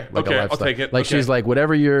 Okay, like I'll take it. Like she's like,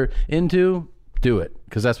 whatever you're into, do it,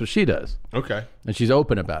 because that's what she does. Okay. And she's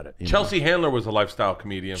open about it. Chelsea Handler was a lifestyle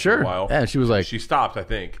comedian for a while. Yeah, she was like, she stopped, I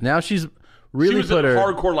think. Now she's really she was a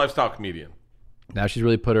hardcore lifestyle comedian. Now she's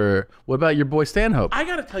really put her. What about your boy Stanhope? I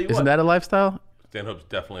got to tell you, isn't that a lifestyle? Stanhope's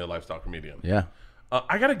definitely a lifestyle comedian. Yeah.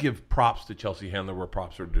 I got to give props to Chelsea Handler where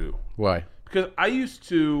props are due. Why? Because I used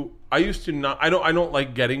to not. I don't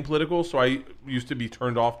like getting political, so I used to be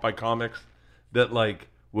turned off by comics that like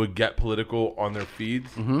would get political on their feeds.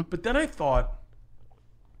 But then I thought,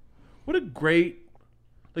 what a great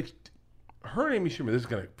her and Amy Schumer. This is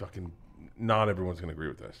gonna fucking not everyone's gonna agree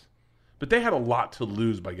with this, but they had a lot to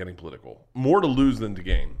lose by getting political. More to lose than to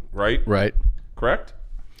gain, right? Right. Correct.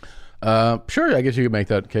 Sure, I guess you could make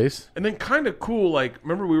that case. And then kind of cool, like,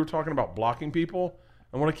 remember we were talking about blocking people?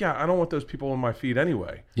 And we're like, yeah, I don't want those people on my feed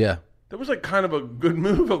anyway. Yeah. that was like kind of a good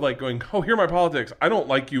move of like going, oh, here are my politics. I don't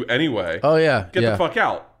like you anyway. Oh yeah, Get the fuck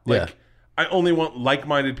out. Like, Yeah. I only want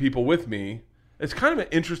like-minded people with me. It's kind of an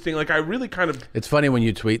interesting, like I really kind of... It's funny when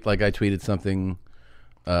you tweet, like I tweeted something,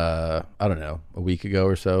 I don't know, a week ago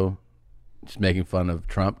or so, just making fun of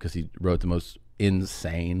Trump because he wrote the most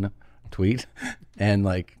insane tweet. And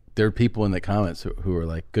like, there are people in the comments who are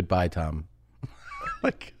like, goodbye, Tom.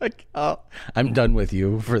 like, oh, I'm done with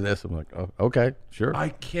you for this. I'm like, oh, okay, sure. I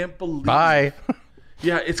can't believe... Bye.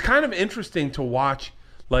 Yeah, it's kind of interesting to watch.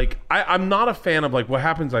 Like, I'm not a fan of like what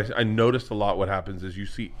happens. I noticed a lot what happens is you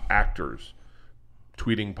see actors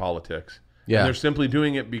tweeting politics. Yeah. And they're simply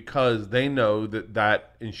doing it because they know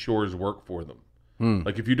that ensures work for them.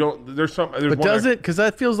 Like if you don't, there's But does it? Because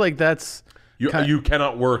that feels like that's... You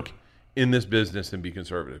cannot work in this business and be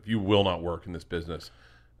conservative. You will not work in this business.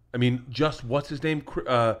 I mean, just what's his name?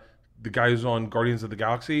 The guy who's on Guardians of the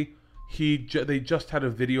Galaxy. They just had a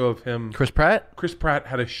video of him. Chris Pratt? Chris Pratt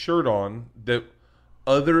had a shirt on that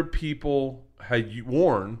other people had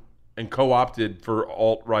worn and co-opted for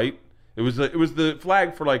alt-right. It was the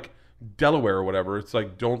flag for like Delaware or whatever. It's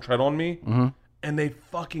like, don't tread on me. Mm-hmm. And they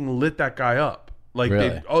fucking lit that guy up. Like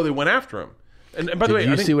Really? they went after him. And by the way,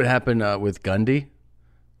 Did you see what happened with Gundy?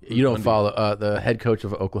 You don't Gundy? follow the head coach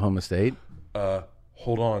of Oklahoma State?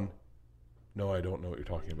 Hold on. No, I don't know what you're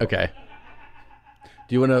talking about. Okay.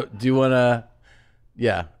 Do you want to?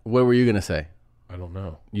 Yeah. What were you gonna say? I don't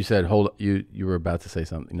know. You said you were about to say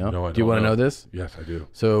something. No. No, I Do you don't want to know. know this? Yes, I do.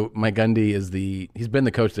 So Mike Gundy he's been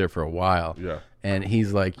the coach there for a while. Yeah. And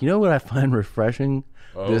he's like, you know what I find refreshing?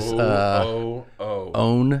 This like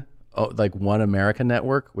One America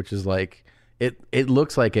Network, which is like it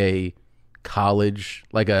looks like a college,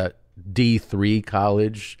 like a D3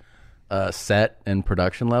 college set and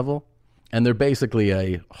production level, and they're basically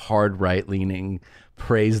a hard right leaning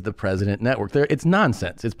praise the president network. It's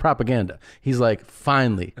nonsense. It's propaganda. He's like,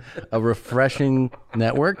 finally, a refreshing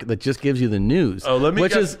network that just gives you the news. Oh, let me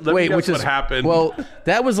guess what happened. Well,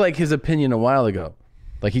 that was like his opinion a while ago.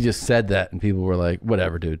 Like he just said that, and people were like,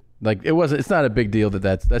 "Whatever, dude." Like it's not a big deal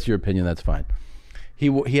that's your opinion. That's fine.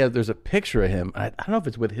 There's a picture of him. I don't know if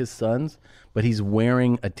it's with his sons, but he's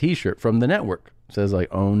wearing a T-shirt from the network. It says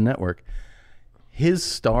like "Own Network." His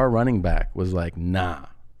star running back was like, "Nah,"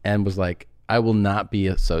 and was like, "I will not be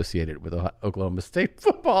associated with Oklahoma State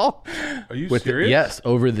football." Are you serious? Yes,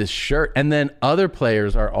 over this shirt. And then other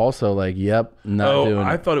players are also like, "Yep, not doing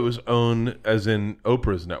I it." thought it was OWN as in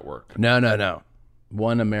Oprah's network. No.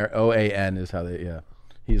 One America, OAN is how they, yeah.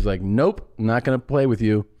 He's like, nope, not going to play with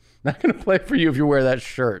you. Not going to play for you if you wear that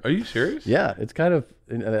shirt. Are you serious? Yeah, it's kind of,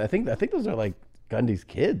 I think those are like Gundy's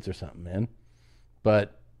kids or something, man.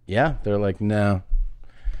 But yeah, they're like, no,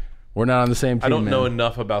 we're not on the same team. I don't know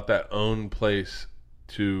enough about that OWN place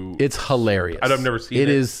to... It's hilarious. I've never seen it. It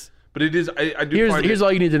is. But it is, I do find Here's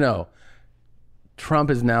all you need to know. Trump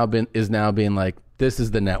is now being like, this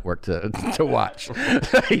is the network to watch.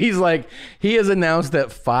 He's like, he has announced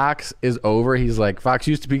that Fox is over. He's like, Fox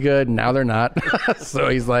used to be good, now they're not. So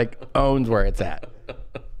he's like, OWN's where it's at.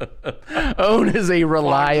 OWN is a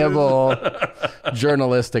reliable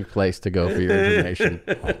journalistic place to go for your information.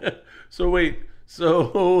 So wait,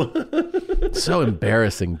 so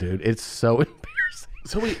embarrassing, dude. It's so embarrassing.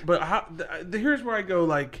 So wait, but here's where I go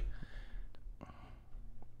like,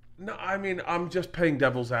 no, I mean, I'm just playing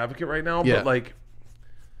devil's advocate right now, Yeah. but like,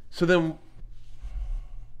 so then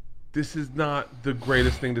this is not the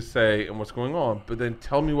greatest thing to say and what's going on, but then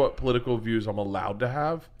tell me what political views I'm allowed to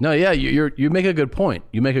have. No, yeah, you make a good point.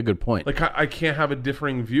 You make a good point. Like I can't have a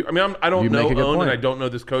differing view. I mean, I don't know OWN, and I don't know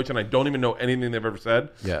this coach, and I don't even know anything they've ever said.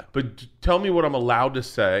 Yeah. But tell me what I'm allowed to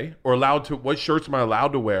say, or what shirts am I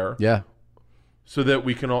allowed to wear? Yeah. So that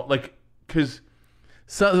we can all because.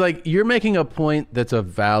 So, like, you're making a point that's a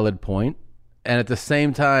valid point, and at the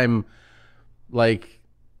same time, like,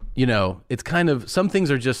 you know, it's kind of, some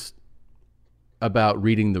things are just about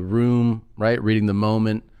reading the room, right? Reading the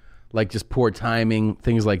moment, like just poor timing,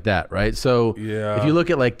 things like that, right? So, yeah. If you look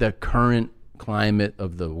at like the current climate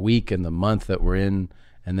of the week and the month that we're in,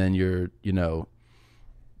 and then you're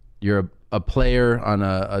a player on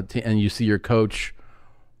a team, and you see your coach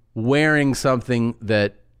wearing something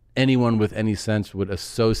that anyone with any sense would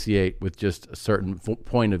associate with just a certain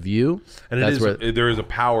point of view. And there is a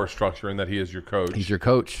power structure in that he is your coach. He's your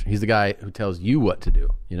coach. He's the guy who tells you what to do,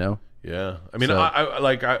 you know? Yeah. I mean, So-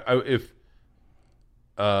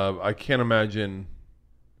 I can't imagine,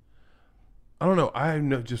 I don't know. I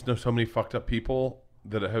just know so many fucked up people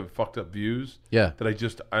that have fucked up views. Yeah. That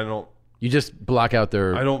I don't. You just block out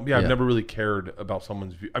their... I've never really cared about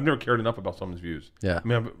someone's view. I've never cared enough about someone's views. Yeah. I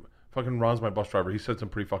mean, fucking Ron's my bus driver. He said some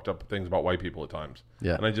pretty fucked up things about white people at times.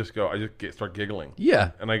 Yeah. And I just start giggling.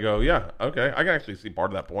 Yeah. And I go, yeah, okay. I can actually see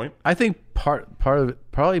part of that point. I think part of it,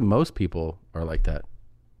 probably most people are like that.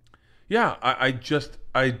 Yeah.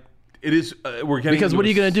 It is, we're getting. Because what are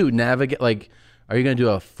you going to do? Navigate, like, are you going to do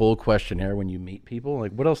a full questionnaire when you meet people?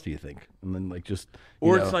 Like, what else do you think? And then, like, just.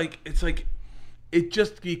 Or it's like, it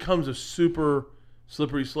just becomes a super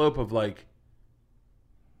slippery slope of like,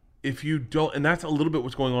 if you don't, and that's a little bit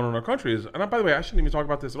what's going on in our country is, and by the way, I shouldn't even talk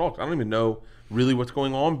about this at all because I don't even know really what's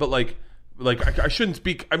going on. But like I shouldn't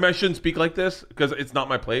speak. I mean, I shouldn't speak like this because it's not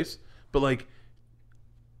my place. But like,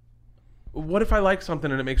 what if I like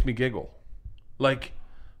something and it makes me giggle?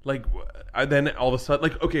 Then all of a sudden,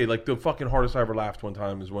 like, okay, like the fucking hardest I ever laughed one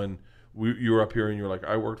time is when you were up here and you were like,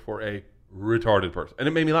 I worked for a retarded person, and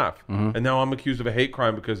it made me laugh. Mm-hmm. And now I'm accused of a hate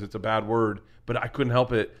crime because it's a bad word, but I couldn't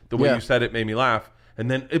help it. The way you said it made me laugh. And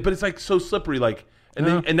then, but it's like so slippery, like, and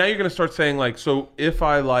then, and now you're gonna start saying like, so if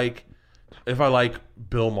I like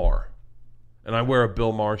Bill Maher, and I wear a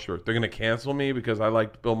Bill Maher shirt, they're gonna cancel me because I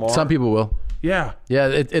liked Bill Maher. Some people will. Yeah.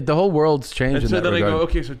 Yeah. The whole world's changed. And so in that then regard. I go,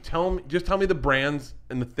 okay, so tell me the brands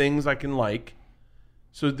and the things I can like,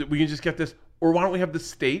 so that we can just get this. Or why don't we have the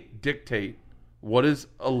state dictate what is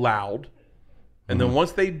allowed, and then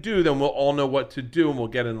once they do, then we'll all know what to do, and we'll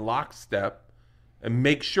get in lockstep. And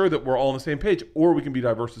make sure that we're all on the same page, or we can be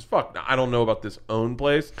diverse as fuck. Now, I don't know about this own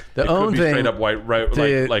place. The it own could be thing, straight up white, right?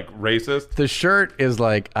 Like racist. The shirt is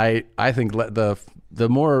like I think the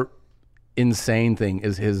more insane thing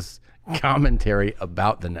is his commentary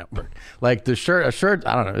about the network. Like a shirt.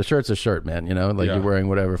 I don't know. A shirt's a shirt, man. You know, like you're wearing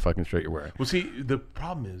whatever fucking shirt you're wearing. Well, see, the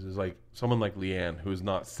problem is like someone like Leanne, who is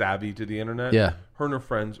not savvy to the internet. Yeah. Her and her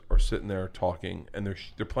friends are sitting there talking, and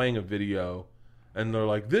they're playing a video. And they're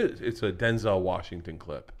like, it's a Denzel Washington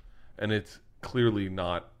clip. And it's clearly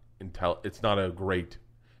not it's not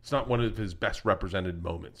one of his best represented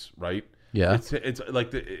moments, right? Yeah. It's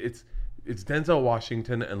like it's Denzel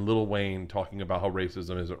Washington and Lil Wayne talking about how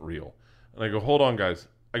racism isn't real. And I go, hold on, guys.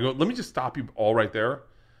 I go, let me just stop you all right there.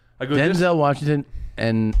 I go, Denzel Washington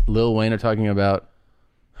and Lil Wayne are talking about.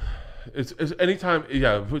 It's anytime,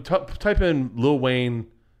 yeah. Type in Lil Wayne.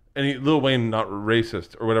 And Lil Wayne not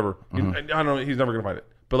racist or whatever. Mm-hmm. I don't know. He's never gonna find it.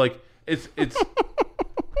 But like it's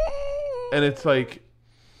and it's like,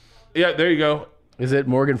 yeah. There you go. Is it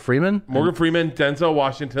Morgan Freeman? Morgan Freeman, Denzel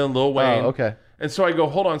Washington, Lil Wayne. Oh, okay. And so I go,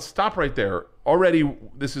 hold on, stop right there. Already,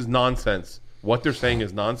 this is nonsense. What they're saying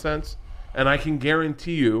is nonsense. And I can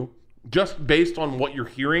guarantee you, just based on what you're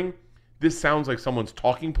hearing, this sounds like someone's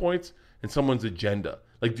talking points and someone's agenda.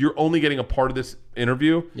 Like, you're only getting a part of this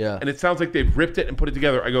interview. Yeah. And it sounds like they've ripped it and put it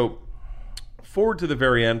together. I go, forward to the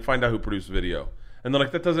very end, find out who produced the video. And they're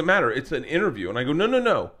like, that doesn't matter. It's an interview. And I go,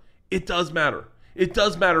 no. It does matter. It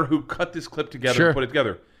does matter who cut this clip together and put it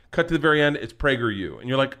together. Cut to the very end, it's PragerU. And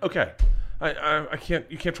you're like, okay, I can't,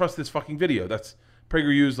 you can't trust this fucking video. That's,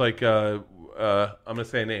 PragerU's like, I'm going to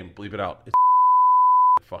say a name, bleep it out. It's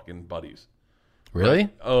fucking buddies. Really?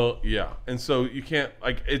 Right? Oh, yeah. And so you can't,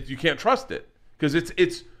 you can't trust it. Because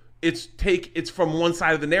it's from one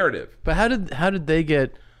side of the narrative. But how did they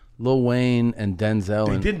get Lil Wayne and Denzel?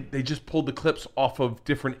 They didn't. They just pulled the clips off of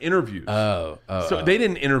different interviews. So they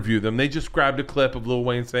didn't interview them. They just grabbed a clip of Lil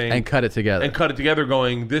Wayne saying and cut it together.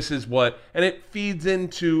 Going, this is what, and it feeds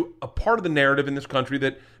into a part of the narrative in this country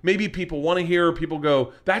that maybe people want to hear. People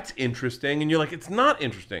go, that's interesting, and you're like, it's not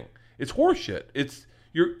interesting. It's horseshit.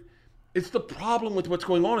 It's the problem with what's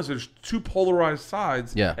going on is there's two polarized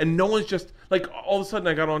sides, and no one's just like, all of a sudden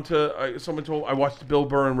I got onto someone told I watched Bill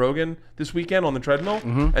Burr and Rogan this weekend on the treadmill,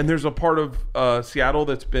 and there's a part of Seattle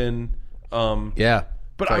that's been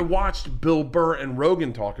But I watched Bill Burr and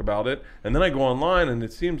Rogan talk about it, and then I go online and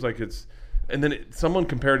it seems like and then someone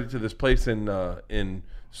compared it to this place in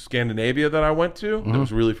Scandinavia that I went to. It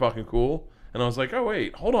was really fucking cool, and I was like, oh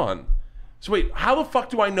wait, hold on, so wait, how the fuck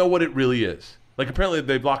do I know what it really is? Like, apparently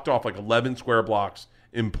they blocked off like 11 square blocks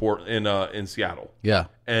in Seattle. Yeah.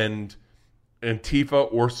 And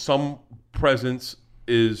Antifa or some presence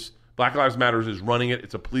is Black Lives Matters is running it.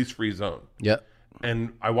 It's a police-free zone. Yeah.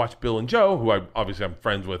 And I watched Bill and Joe, who I'm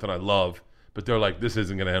friends with and I love, but they're like, this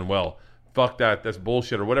isn't going to end well. Fuck that. That's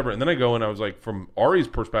bullshit or whatever. And then I go and I was like, from Ari's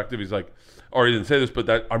perspective, he's like, Ari didn't say this, but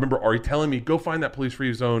I remember Ari telling me, go find that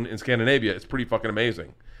police-free zone in Scandinavia. It's pretty fucking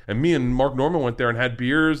amazing. And me and Mark Norman went there and had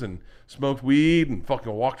beers and smoked weed and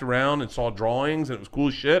fucking walked around and saw drawings and it was cool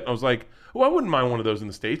as shit. And I was like, oh, I wouldn't mind one of those in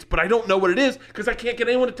the States, but I don't know what it is because I can't get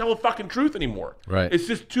anyone to tell the fucking truth anymore. Right. It's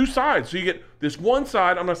just two sides. So you get this one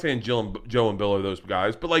side. I'm not saying Joe and Bill are those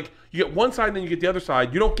guys, but like you get one side and then you get the other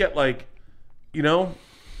side. You don't get like, you know?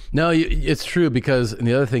 No, it's true because and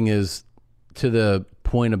the other thing is to the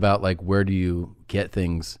point about like where do you get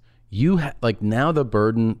things, like now the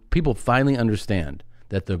burden, people finally understand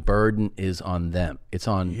that the burden is on them. It's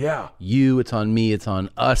on you, it's on me, it's on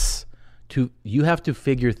us. You have to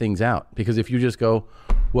figure things out, because if you just go,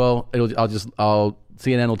 well,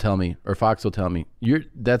 CNN will tell me or Fox will tell me,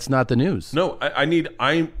 that's not the news. No,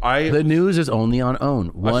 the news is only on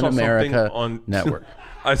One America Network.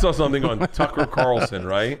 I saw something on Tucker Carlson,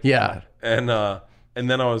 right? Yeah. And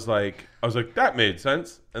then I was like, that made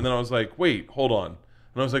sense. And then I was like, wait, hold on.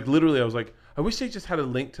 And I was like, I wish they just had a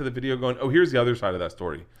link to the video going, oh, here's the other side of that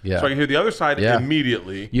story. Yeah. So I can hear the other side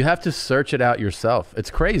immediately. You have to search it out yourself.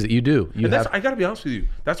 It's crazy. You do. I got to be honest with you.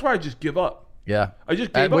 That's why I just give up. Yeah. I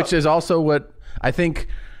just gave up. Which is also what I think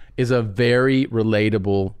is a very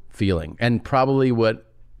relatable feeling. And probably what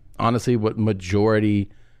majority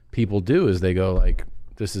people do is they go like,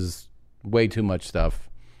 this is way too much stuff.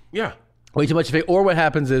 Yeah. Way too much of it. Or what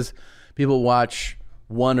happens is people watch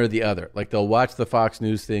one or the other. Like they'll watch the Fox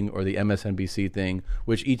News thing or the MSNBC thing,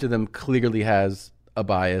 which each of them clearly has a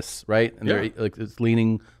bias, right? And they're like, it's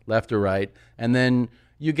leaning left or right. And then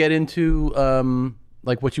you get into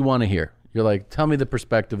like what you want to hear. You're like, tell me the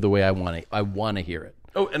perspective the way I want to hear it.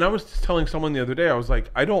 Oh, and I was telling someone the other day, I was like,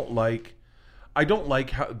 I don't like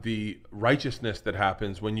how the righteousness that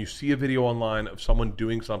happens when you see a video online of someone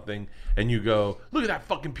doing something and you go, look at that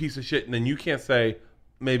fucking piece of shit, and then you can't say,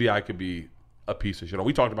 maybe I could be a piece of shit.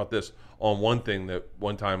 We talked about this on one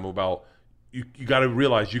time about you got to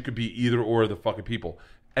realize you could be either or the fucking people.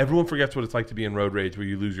 Everyone forgets what it's like to be in road rage where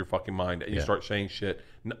you lose your fucking mind and you start saying shit.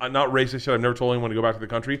 Not racist shit. I've never told anyone to go back to the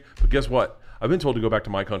country, but guess what? I've been told to go back to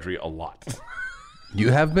my country a lot.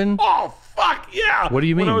 You have been? Oh, fuck, yeah. What do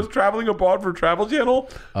you mean? When I was traveling abroad for Travel Channel,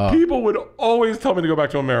 people would always tell me to go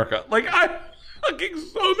back to America. Like, I fucking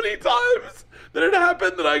so many times that it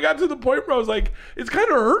happened that I got to the point where I was like, it's kind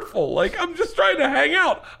of hurtful. Like, I'm just trying to hang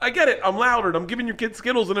out. I get it. I'm louder and I'm giving your kids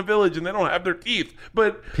Skittles in a village and they don't have their teeth.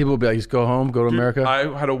 But people will be like, just go home, go to America.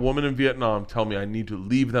 I had a woman in Vietnam tell me I need to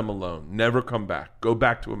leave them alone. Never come back. Go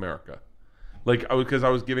back to America. Like, because I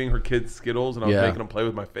was giving her kids Skittles and I was making them play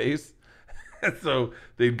with my face. And so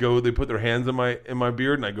they put their hands in my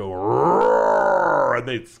beard, and I go, roar, and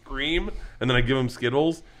they'd scream, and then I give them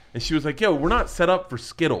Skittles. And she was like, yo, we're not set up for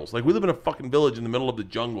Skittles. Like, we live in a fucking village in the middle of the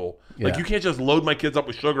jungle. Yeah. Like, you can't just load my kids up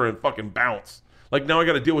with sugar and fucking bounce. Like, now I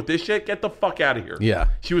got to deal with this shit? Get the fuck out of here. Yeah.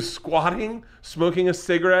 She was squatting, smoking a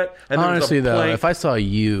cigarette, and honestly, though, if I saw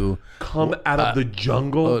you come out of the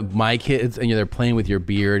jungle, my kids, and they're playing with your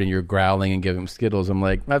beard and you're growling and giving them Skittles, I'm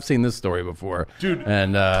like, I've seen this story before, dude.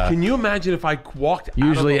 And can you imagine if I walked?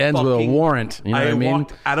 Usually ends with a warrant. You know what I mean?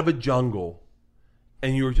 Walked out of a jungle,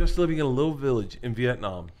 and you were just living in a little village in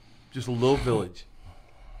Vietnam, just a little village,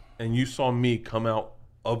 and you saw me come out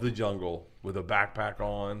of the jungle with a backpack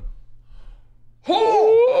on.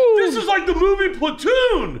 Oh, this is like the movie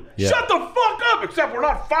Platoon. Yeah. Shut the fuck up, except we're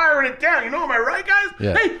not firing it down. You know, am I right, guys?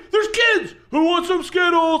 Yeah. Hey, there's kids who want some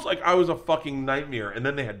Skittles. Like, I was a fucking nightmare. And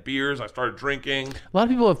then they had beers. I started drinking. A lot of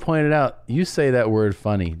people have pointed out, you say that word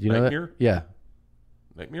funny. Do you know that? Yeah.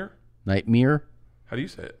 Nightmare? Nightmare? How do you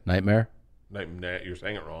say it? Nightmare? You're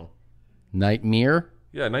saying it wrong. Nightmare?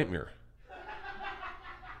 Yeah, nightmare.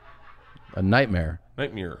 A nightmare.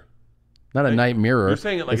 Nightmare. Not a night mirror. You're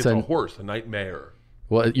saying it like it's a horse, a nightmare.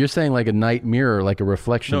 Well, you're saying like a night mirror, like a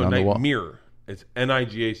reflection on the wall. No, mirror. It's Night,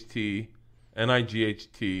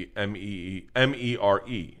 N-I-G-H-T-M-E-R-E.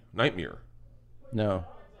 Nightmare. No.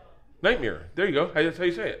 Nightmare. There you go. That's how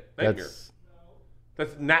you say it. Nightmare.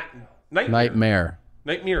 That's nightmare. Nightmare.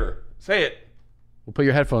 Nightmare. Say it. We'll put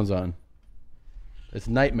your headphones on. It's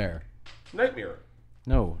nightmare. Nightmare.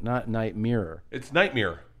 No, not night mirror. It's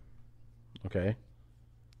nightmare. Okay.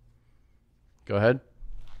 Go ahead.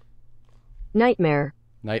 Nightmare.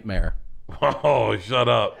 Nightmare. Oh, shut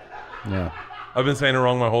up. Yeah. I've been saying it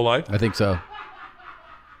wrong my whole life? I think so.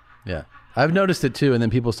 Yeah. I've noticed it too, and then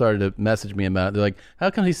people started to message me about it. They're like, how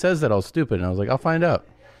come he says that all stupid? And I was like, I'll find out.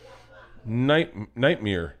 Nightmare.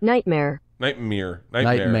 Nightmare. Nightmare. Nightmare.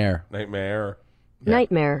 Nightmare. Yeah.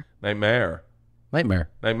 Nightmare. Nightmare. Nightmare.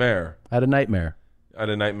 Nightmare. I had a nightmare. I had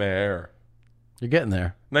a nightmare. You're getting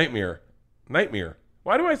there. Nightmare. Nightmare.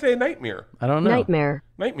 Why do I say nightmare? I don't know. Nightmare.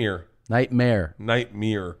 Nightmare. Nightmare.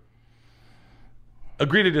 Nightmare.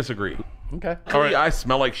 Agree to disagree. Okay. All right. I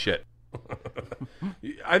smell like shit.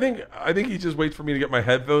 I think he just waits for me to get my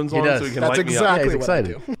headphones on so he can light me up. Yeah, he's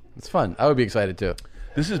excited. It's fun. I would be excited too.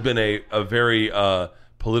 This has been a very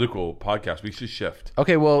political podcast. We should shift.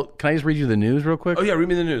 Okay, well, can I just read you the news real quick? Oh, yeah, read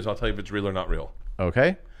me the news. I'll tell you if it's real or not real.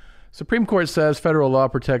 Okay. Supreme Court says federal law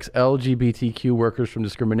protects LGBTQ workers from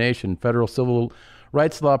discrimination. Federal civil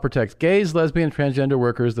Rights law protects gays, lesbian, transgender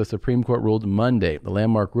workers. The Supreme Court ruled Monday. The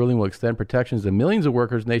landmark ruling will extend protections to millions of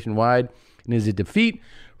workers nationwide and is a defeat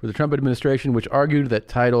for the Trump administration, which argued that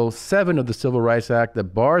Title VII of the Civil Rights Act that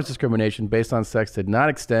bars discrimination based on sex did not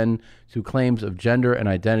extend to claims of gender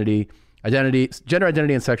identity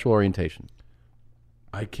and sexual orientation.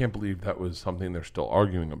 I can't believe that was something they're still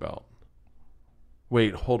arguing about.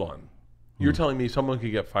 Wait, hold on. You're telling me someone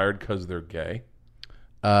could get fired because they're gay?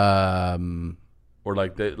 Or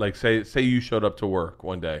say you showed up to work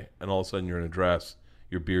one day and all of a sudden you're in a dress,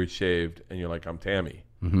 your beard's shaved, and you're like, I'm Tammy.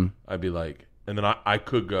 Mm-hmm. I'd be like, and then I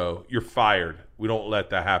could go, you're fired. We don't let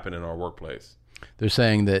that happen in our workplace. They're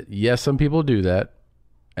saying that, yes, some people do that.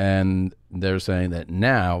 And they're saying that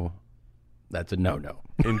now that's a no-no.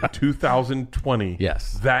 In 2020,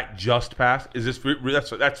 yes, that just passed. Is this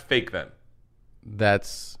that's fake then?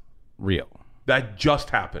 That's real. That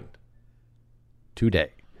just happened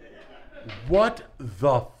today. What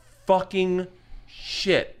the fucking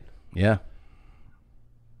shit? Yeah.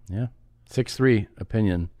 6-3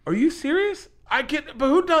 opinion. Are you serious? I get, but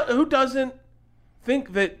who doesn't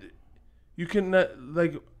think that you can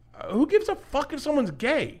who gives a fuck if someone's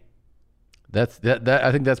gay? That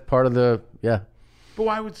I think that's part of the But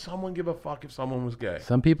why would someone give a fuck if someone was gay?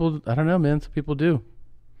 Some people, I don't know, man. Some people do.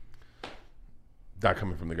 That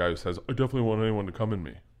coming from the guy who says, I definitely want anyone to come in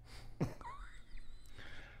me.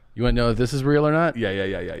 You want to know if this is real or not?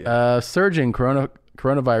 Yeah. Surging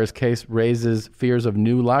coronavirus case raises fears of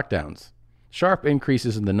new lockdowns. Sharp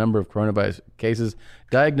increases in the number of coronavirus cases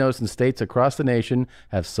diagnosed in states across the nation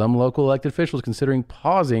have some local elected officials considering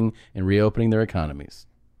pausing and reopening their economies.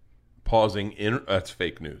 Pausing in, that's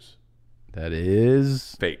fake news. That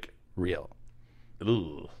is fake. Real.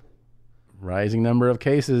 Ugh. Rising number of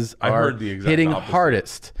cases are hitting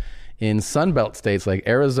hardest in Sunbelt states like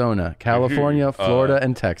Arizona, California, Florida,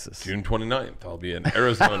 and Texas. June 29th, I'll be in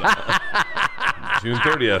Arizona. June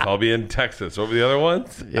 30th, I'll be in Texas. What were the other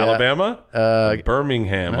ones? Yeah. Alabama?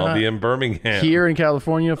 Birmingham. I'll be in Birmingham. Here in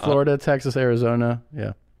California, Florida, Texas, Arizona.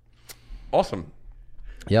 Yeah. Awesome.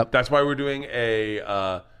 Yep. That's why we're doing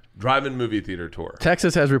a drive-in movie theater tour.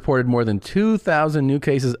 Texas has reported more than 2,000 new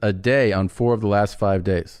cases a day on 4 of the last 5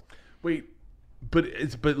 days. Wait, but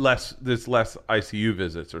less. There's less ICU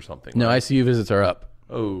visits or something. No, right? ICU visits are up.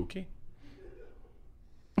 Okay.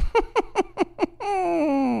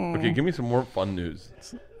 Okay, give me some more fun news.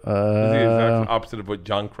 This is the exact opposite of what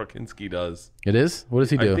John Krasinski does. It is? What does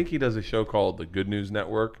he do? I think he does a show called The Good News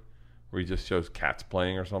Network where he just shows cats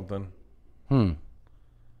playing or something. I'm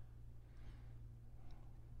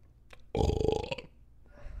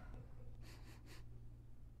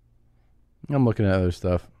looking at other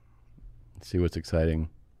stuff. Let's see what's exciting.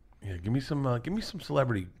 Yeah, give me some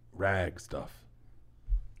celebrity rag stuff.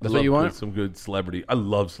 That's what you want? Some good celebrity. I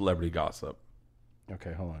love celebrity gossip.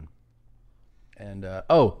 Okay, hold on. And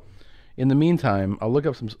in the meantime, I'll look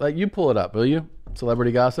up some. You pull it up, will you?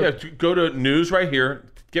 Celebrity gossip. Yeah, go to news right here.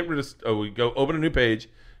 Get rid of. We go open a new page.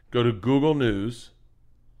 Go to Google News.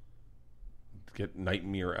 Get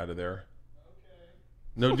Nightmare out of there.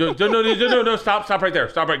 Okay. No! Stop right there.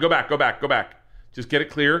 Stop right. Go back. Just get it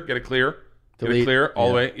clear. Delete. Get it clear all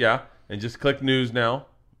the way. Yeah, and just click News now.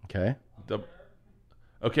 Okay.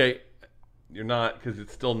 Okay, you're not, because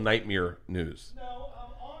it's still Nightmare News. No,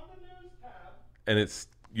 I'm on the news tab. And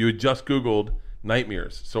you had just Googled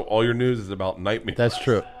nightmares, so all your news is about nightmares. That's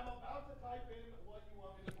true. I'm about to type in what you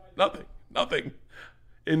want me to type Nothing.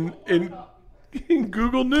 In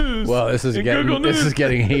Google News. Well, this is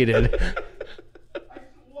getting heated. What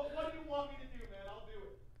do you want me to do, man? I'll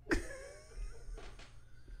do it.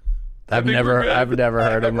 I've never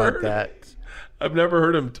heard him like that. I've never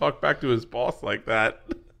heard him talk back to his boss like that.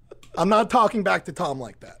 I'm not talking back to Tom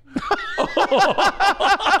like that.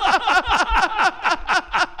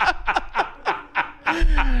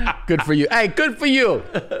 Good for you. Hey, good for you.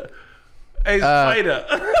 Hey,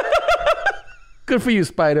 Spider. Good for you,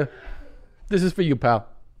 Spider. This is for you, pal.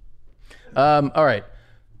 All right.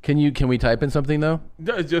 Can we type in something though?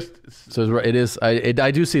 No, it's just. So it is. I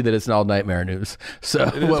do see that it's all nightmare news. So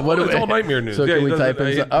it's all nightmare news. So can we type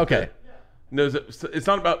in? Okay. No, it's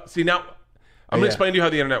not about. See, now I'm going to explain to you how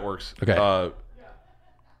the internet works. Okay.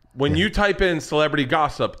 When you type in celebrity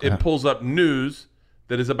gossip, it pulls up news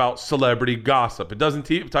that is about celebrity gossip. It doesn't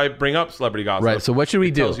bring up celebrity gossip. Right. So what should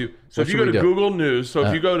we do? Tells you. So if you go to Google News,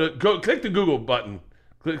 if you click the Google button,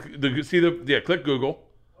 click Google,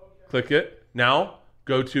 click it. Now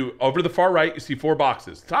go to over to the far right. You see 4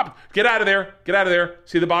 boxes. Stop. Get out of there.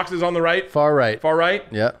 See the boxes on the right? Far right.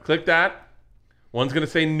 Yeah. Click that. One's going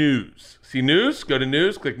to say news. See news? Go to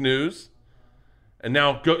news. Click news. And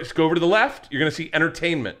now go over to the left. You're going to see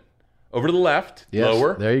entertainment. Over to the left, Yes,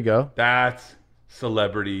 lower. there you go. That's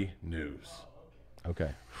celebrity news.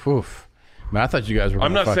 Okay. Oof. Man, I thought you guys were.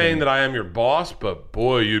 I'm not saying that I am your boss, but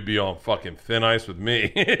boy, you'd be on fucking thin ice with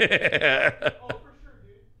me.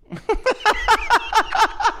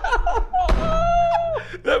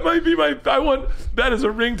 That might be I want that as a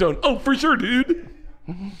ringtone. Oh, for sure, dude.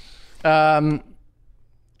 Kareem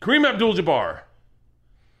Abdul-Jabbar.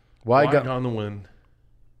 Why Why Gone the Wind?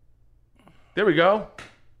 There we go.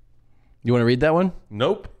 You want to read that one?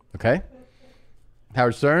 Nope. Okay.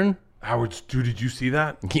 Howard Stern. Dude, did you see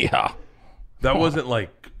that? Yeah. That wasn't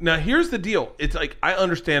like. Now here's the deal. It's like I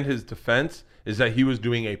understand his defense is that he was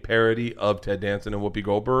doing a parody of Ted Danson and Whoopi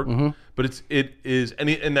Goldberg, but it is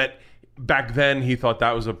and that back then he thought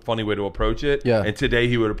that was a funny way to approach it. Yeah. And today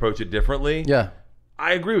he would approach it differently. Yeah.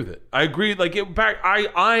 I agree with it. I agree. Like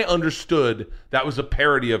I understood that was a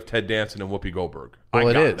parody of Ted Danson and Whoopi Goldberg. Well,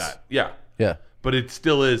 I got it is. that. Yeah. Yeah. But it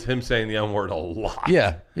still is him saying the N-word a lot.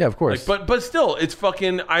 Yeah. Yeah. Of course. But still, it's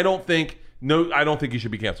fucking. I don't think he should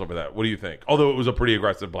be canceled for that. What do you think? Although it was a pretty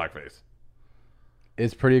aggressive blackface.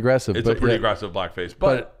 It's pretty aggressive. It's a pretty aggressive blackface.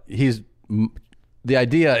 But he's. The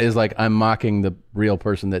idea is like I'm mocking the real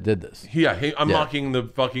person that did this. Yeah, I'm mocking the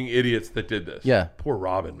fucking idiots that did this. Yeah. Poor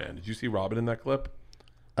Robin, man. Did you see Robin in that clip?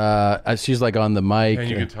 She's like on the mic. And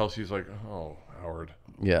you can tell she's like, oh, Howard.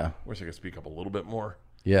 Yeah. Wish I could speak up a little bit more.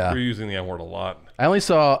 Yeah. You're using the N-word a lot. I only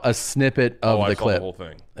saw a snippet of I the saw clip. the whole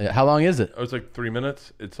thing. How long is it? It was like 3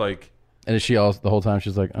 minutes. It's like. And is she all the whole time?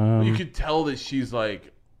 She's like, You could tell that she's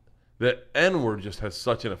like, the N-word just has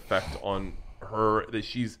such an effect on her that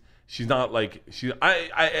she's not like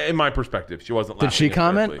I in my perspective, she wasn't. Did she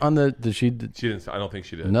comment correctly. on the? Did she? She didn't. I don't think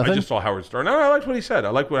she did. Nothing? I just saw Howard Stern. No, I liked what he said. I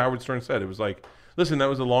liked what Howard Stern said. It was like, listen, that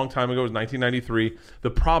was a long time ago. It was 1993.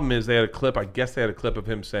 The problem is they had a clip. I guess they had a clip of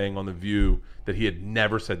him saying on The View that he had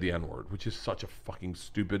never said the N-word, which is such a fucking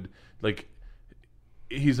stupid. Like,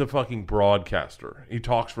 he's a fucking broadcaster. He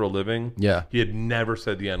talks for a living. Yeah. He had never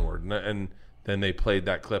said the N-word, and then they played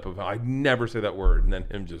that clip of I never say that word, and then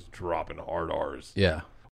him just dropping hard R's. Yeah.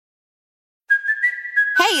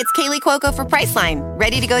 Hey, it's Kaylee Cuoco for Priceline.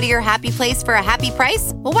 Ready to go to your happy place for a happy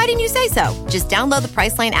price? Well, why didn't you say so? Just download the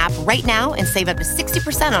Priceline app right now and save up to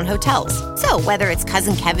 60% on hotels. So whether it's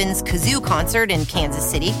Cousin Kevin's Kazoo Concert in Kansas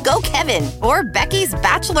City, go Kevin, or Becky's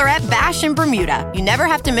Bachelorette Bash in Bermuda, you never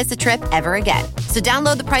have to miss a trip ever again. So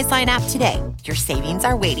download the Priceline app today. Your savings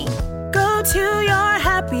are waiting. Go to your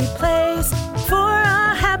happy place for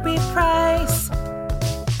a happy price.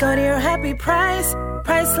 Go to your happy price,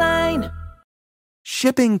 Priceline.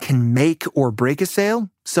 Shipping can make or break a sale,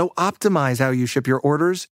 so optimize how you ship your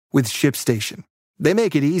orders with ShipStation. They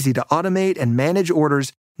make it easy to automate and manage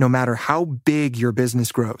orders no matter how big your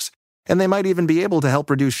business grows. And they might even be able to help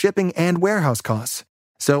reduce shipping and warehouse costs.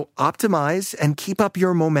 So optimize and keep up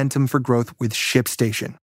your momentum for growth with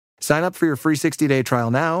ShipStation. Sign up for your free 60-day trial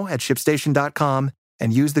now at ShipStation.com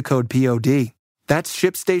and use the code POD. That's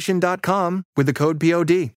ShipStation.com with the code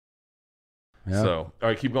POD. Yeah. So, all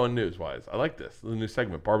right, keep going news-wise. I like this. The new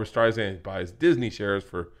segment. Barbara Streisand buys Disney shares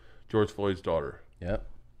for George Floyd's daughter. Yep.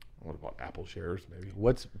 What about Apple shares, maybe?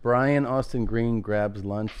 What's Brian Austin Green grabs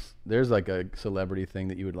lunch? There's like a celebrity thing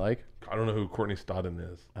that you would like. I don't know who Courtney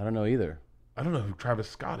Stodden is. I don't know either. I don't know who Travis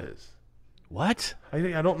Scott is. What? I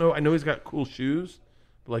don't know. I know he's got cool shoes,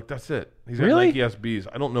 but like that's it. He's got Really? Nike SBs.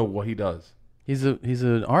 I don't know what he does. He's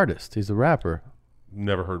an artist. He's a rapper.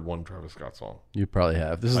 Never heard one Travis Scott song. You probably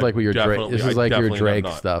have. This is like what your Drake. This is I like your definitely have Drake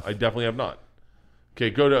not. stuff. I definitely have not. Okay,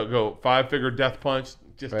 go 5-figure death punch.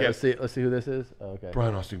 Just Right, get let's see who this is. Oh, okay.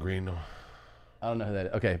 Brian Austin Green. No. I don't know who that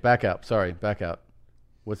is. Okay, back out. Sorry, back out.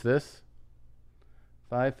 What's this?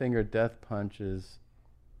 5-finger death punches.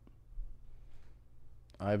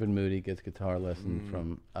 Ivan Moody gets guitar lesson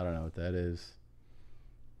from, I don't know what that is.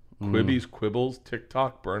 Quibby's Quibbles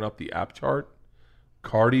TikTok burn up the app chart.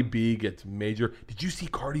 Cardi B gets major. Did you see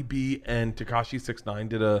Cardi B and Tekashi 6ix9ine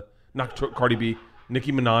did a Cardi B,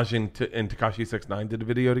 Nicki Minaj and Tekashi 6ix9ine did a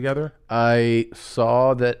video together? I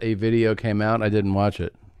saw that a video came out. I didn't watch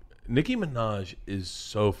it. Nicki Minaj is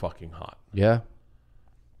so fucking hot. Yeah,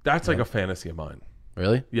 That's like a fantasy of mine.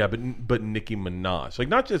 really? Yeah, but Nicki Minaj, like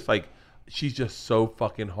not just like she's just so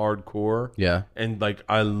fucking hardcore. Yeah. And like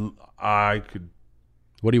I could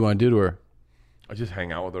What do you want to do to her? I just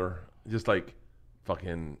hang out with her, just like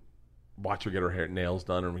fucking watch her get her nails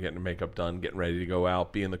done and getting her makeup done, getting ready to go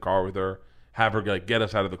out, be in the car with her, have her like get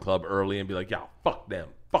us out of the club early and be like, yeah, fuck them,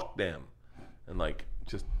 and like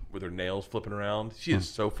just with her nails flipping around. She is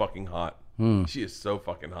so fucking hot. She is so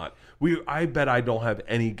fucking hot. I bet I don't have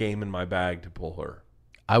any game in my bag to pull her.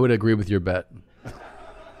 I would agree with your bet.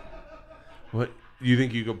 What you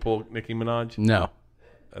think you could pull Nicki Minaj? No.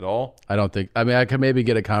 at all. I don't think. I mean, I could maybe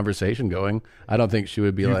get a conversation going. I don't think she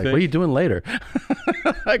would be like, think? "What are you doing later?"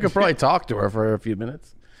 I could probably talk to her for a few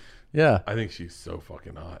minutes. Yeah. I think she's so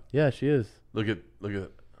fucking hot. Yeah, she is. Look at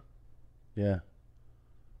it. Yeah.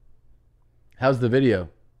 How's the video?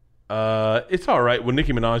 It's all right. Well,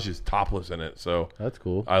 Nicki Minaj is topless in it, so That's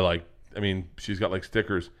cool. I mean, she's got like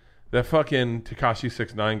stickers. That fucking Tekashi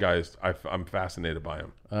 6ix9ine guy is. I'm fascinated by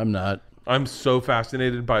him. I'm not. I'm so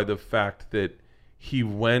fascinated by the fact that he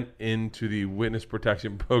went into the witness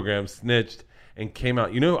protection program, snitched, and came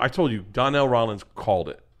out. You know, I told you, Donnell Rollins called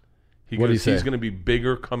it. He What did he goes, say? he's going to be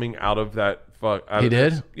bigger coming out of that. He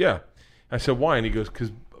did? This. Yeah. I said, why? And he goes,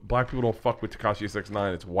 because black people don't fuck with Tekashi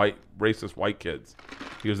 6ix9ine. It's white, racist white kids.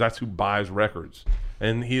 He goes, that's who buys records.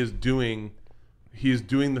 And he is doing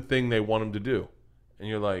the thing they want him to do. And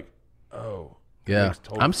you're like, oh. Yeah.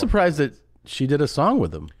 Total I'm surprised that she did a song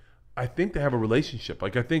with him. I think they have a relationship.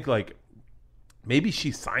 Like, I think, like, maybe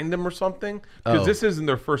she signed him or something. Because Oh. this isn't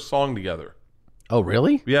their first song together. Oh,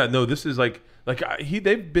 really? Yeah, no, this is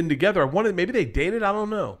they've been together. Maybe they dated. I don't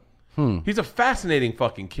know. He's a fascinating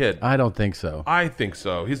fucking kid. I don't think so. I think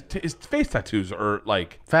so. His face tattoos are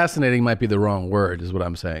like Fascinating might be the wrong word, is what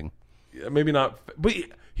I'm saying. maybe not, but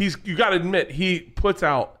he's. You got to admit he puts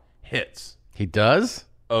out hits. He does?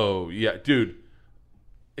 Oh yeah, dude.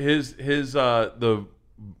 His the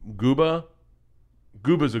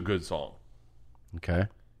Gooba's a good song. Okay. Have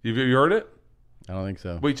you heard it? I don't think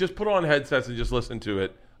so. Wait, just put on headsets and just listen to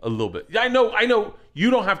it a little bit. Yeah, I know. You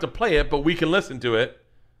don't have to play it, but we can listen to it.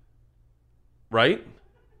 Right?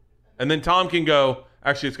 And then Tom can go,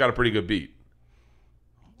 actually, it's got a pretty good beat.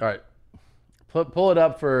 All right. Pull it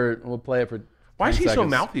up we'll play it for Why is 10 he so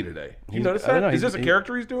seconds. mouthy today? You He's- notice I don't that? know, Is this a he's-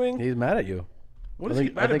 character he's doing? He's mad at you. What is he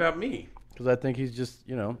mad about me? Because I think he's just,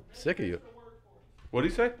 sick of you. What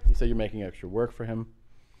did he say? He said you're making extra work for him.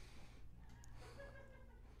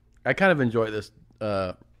 I kind of enjoy this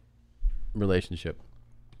relationship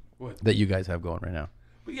What? that you guys have going right now.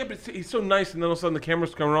 But yeah, but he's so nice, and then all of a sudden the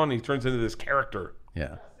camera's coming on, and he turns into this character.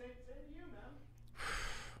 Yeah.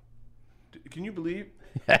 Can you believe?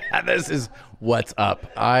 This is what's up.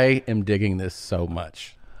 I am digging this so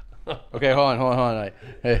much. Okay, hold on.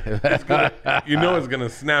 You know it's going to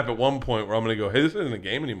snap at one point where I'm going to go, hey, this isn't a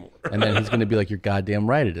game anymore. And then he's going to be like, you're goddamn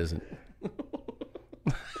right it isn't.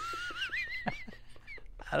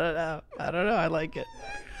 I don't know. I like it.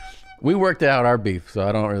 We worked out our beef, so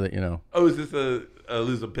I don't really, Oh, is this a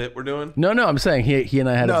lose a bit we're doing? No, I'm saying he and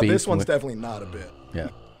I had a No, beef. this one's definitely not a bit. Yeah.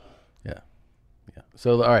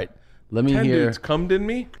 So, all right. Let me 10 hear. dudes cummed in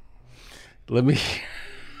me? Let me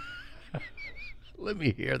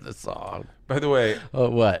hear the song. By the way, Oh,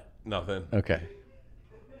 what? nothing. Okay.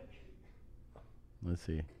 Let's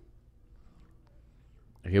see.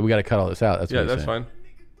 Okay, we got to cut all this out. That's Yeah, what you're that's saying. fine.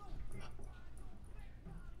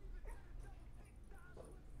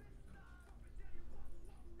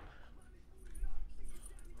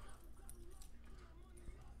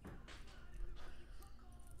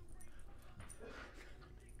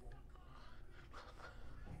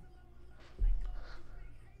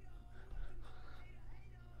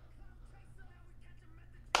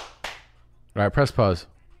 All right, press pause.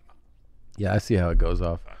 Yeah, I see how it goes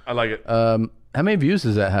off. I like it. How many views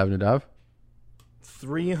does that have, Nadav?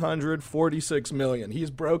 346 million. He's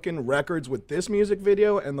broken records with this music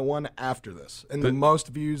video and the one after this, and the most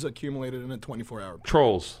views accumulated in a 24-hour.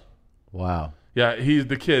 Trolls. Wow. Yeah,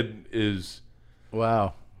 the kid is.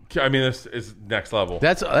 Wow. I mean, this is next level.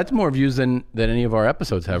 That's more views than any of our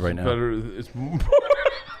episodes have right now. Better.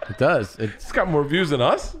 It does. It's got more views than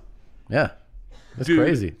us. Yeah. That's Dude,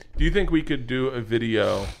 crazy. Do you think we could do a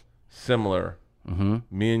video similar? Mm-hmm.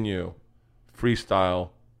 Me and you, freestyle.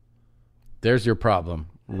 There's your problem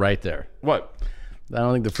right there. What? I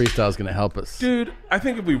don't think the freestyle is going to help us. Dude, I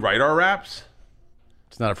think if we write our raps.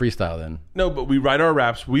 It's not a freestyle then. No, but we write our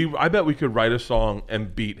raps. I bet we could write a song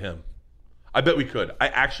and beat him. I bet we could. I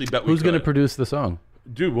actually bet we could. Who's going to produce the song?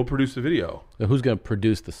 Dude, we'll produce the video. Who's going to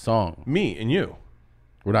produce the song? Me and you.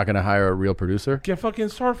 We're not going to hire a real producer? Get fucking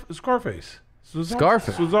Scarface. Scarface?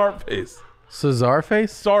 Czarface.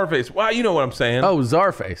 Czarface? Czarface. Well, you know what I'm saying. Oh,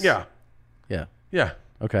 Czarface. Yeah. Yeah. Yeah.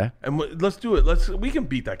 Okay. And let's do it. We can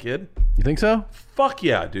beat that kid. You think so? Fuck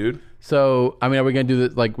yeah, dude. So, I mean, are we going to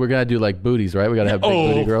do we're going to do like booties, right? We got to have big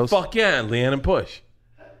booty girls? Fuck yeah, Leanne and Push.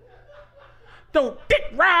 Don't dick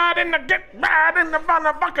ride in the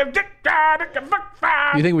motherfucker dick ride in the fuck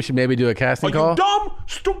ride. You think we should maybe do a casting Are call? you dumb,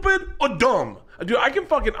 stupid, or dumb? Dude,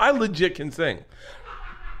 I legit can sing.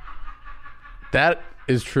 That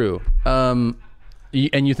is true.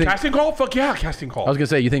 And you think casting call? Fuck yeah, casting call. I was gonna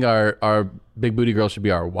say, you think our big booty girls should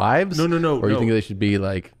be our wives? No. Or you think they should be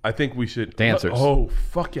like? I think we should dancers. Oh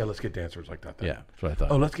fuck yeah, let's get dancers like that. Then. Yeah, that's what I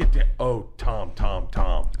thought. Oh, let's get Tom.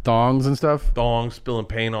 Thongs and stuff. Thongs, spilling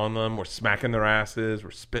paint on them. We're smacking their asses.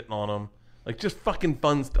 We're spitting on them. Like just fucking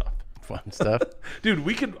fun stuff. Fun stuff. Dude,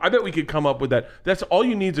 I bet we could come up with that. That's all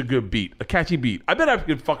you need is a good beat, a catchy beat. I bet I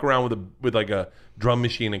could fuck around with like a drum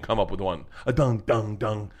machine and come up with one. A dung dung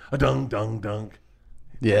dung, a dung dung dung.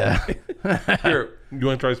 Yeah. Here, you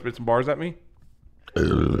want to try to spit some bars at me?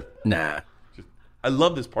 Nah. I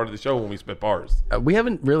love this part of the show when we spit bars. We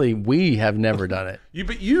have never done it.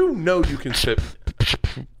 But you know you can spit.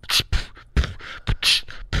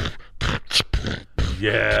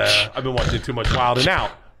 Yeah, I've been watching too much Wild and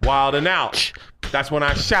Out. Wild and Out. That's when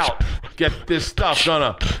I shout. Get this stuff,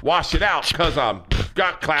 gonna wash it out, cause I'm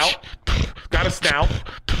got clout, got a snout.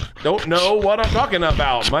 Don't know what I'm talking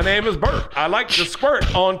about. My name is Bert. I like to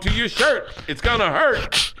squirt onto your shirt. It's gonna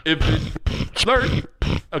hurt if it flirt.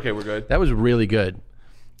 Okay, we're good. That was really good.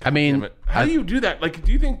 I mean, how do you do that? Like,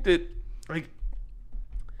 do you think that, like,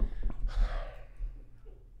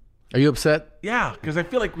 are you upset? Yeah, because I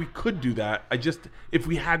feel like we could do that. If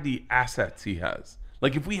we had the assets he has.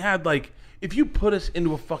 Like, if we had, like, if you put us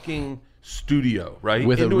into a fucking studio, right?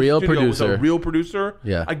 With a real producer.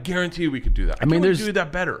 Yeah. I guarantee we could do that. I mean, we do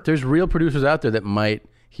that better. There's real producers out there that might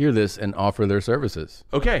hear this and offer their services.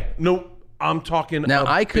 Okay. No, I'm talking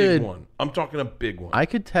big one. I'm talking a big one. I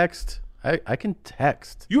could text. I can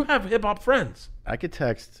text. You have hip-hop friends. I could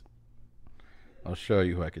text. I'll show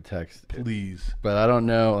you who I could text. Please. But I don't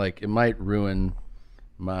know. Like, it might ruin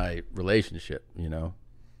my relationship, you know?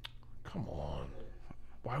 Come on.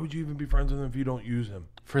 Why would you even be friends with him if you don't use him?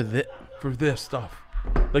 For this stuff.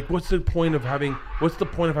 Like, what's the point of having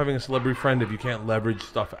a celebrity friend if you can't leverage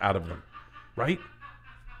stuff out of them? Right?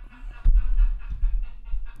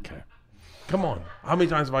 Okay. Come on. How many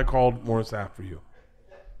times have I called Morning Staff for you?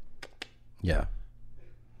 Yeah.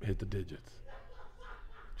 Hit the digits.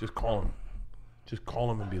 Just call him. Just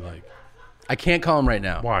call him and be like. I can't call him right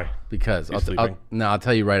now. Why? Because I'll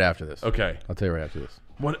tell you right after this. Okay. I'll tell you right after this.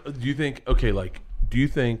 What do you think? Okay, like,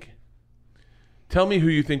 tell me who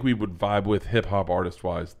you think we would vibe with hip hop artist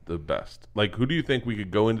wise the best. Like, who do you think we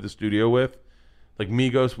could go into the studio with? Like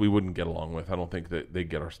Migos, we wouldn't get along with. I don't think that they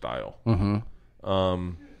get our style.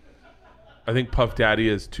 Mm-hmm. I think Puff Daddy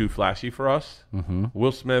is too flashy for us. Mm-hmm.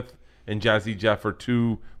 Will Smith and Jazzy Jeff are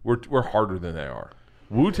we're harder than they are.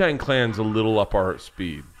 Wu-Tang Clan's a little up our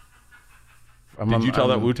speed. Did you tell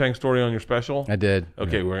that Wu-Tang story on your special? I did.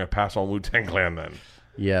 Okay, yeah. We're going to pass on Wu-Tang Clan then.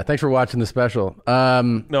 Yeah, thanks for watching the special.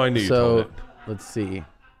 No, I knew you told it. Let's see.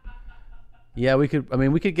 Yeah, we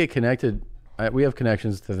could get connected. We have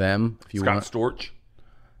connections to them if you want. Scott Storch.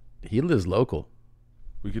 He lives local.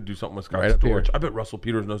 We could do something with Scott Right up here. Storch. I bet Russell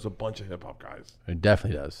Peters knows a bunch of hip-hop guys. He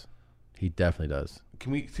definitely does. He definitely does.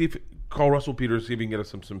 Can we call Russell Peters, see if he can get us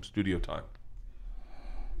some studio time?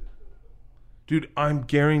 Dude, I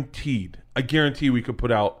guarantee we could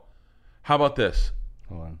put out, how about this?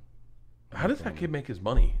 Hold on. How does that kid make his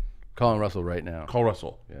money? Calling Russell right now. Call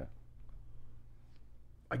Russell. Yeah.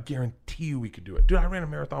 I guarantee you we could do it. Dude, I ran a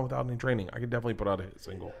marathon without any training. I could definitely put out a hit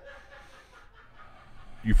single.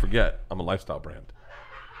 You forget, I'm a lifestyle brand.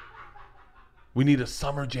 We need a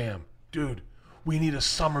summer jam. Dude, we need a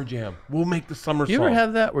summer jam. We'll make the summer song. Do you ever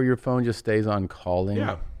have that where your phone just stays on calling?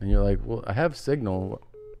 Yeah. And you're like, well, I have signal.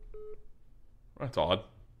 That's odd.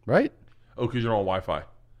 Right? Oh, because you're on Wi-Fi.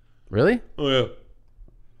 Really? Oh, yeah.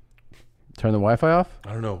 Turn the Wi-Fi off?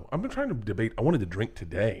 I don't know. I've been trying to debate. I wanted to drink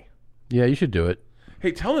today. Yeah, you should do it.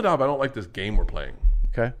 Hey, tell Nadav I don't like this game we're playing.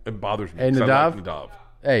 Okay. It bothers me. Hey, 'cause I Nadav? like Nadav.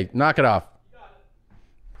 Hey, knock it off.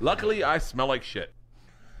 Luckily, I smell like shit.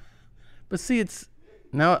 But see,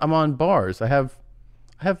 now I'm on bars. I have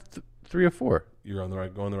 3 or 4. You're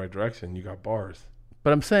going the right direction. You got bars.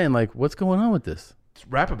 But I'm saying, like, what's going on with this? Let's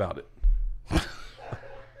rap about it.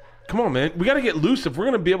 Come on, man. We got to get loose. If we're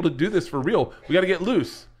going to be able to do this for real, we got to get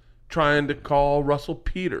loose. Trying to call Russell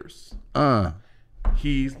Peters.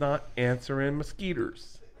 He's not answering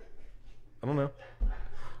mosquitoes. I don't know.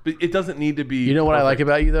 But it doesn't need to be. You know what I like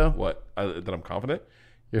about you, though? What? That I'm confident?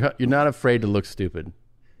 You're not afraid to look stupid.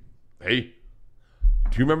 Hey,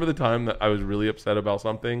 do you remember the time that I was really upset about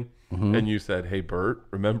something and you said, hey, Bert,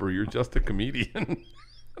 remember, you're just a comedian?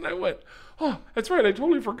 And I went, oh, that's right. I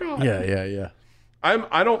totally forgot. Yeah.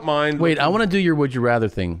 I don't mind. Wait, I want to do your would you rather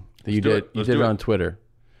thing that you did. You did it on Twitter.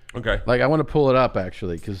 Okay. Like, I want to pull it up,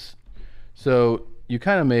 actually, because so you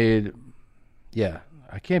kind of made,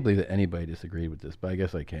 I can't believe that anybody disagreed with this, but I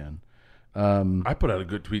guess I can. I put out a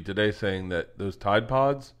good tweet today saying that those Tide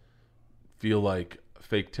Pods feel like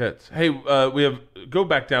fake tits. Hey, we have go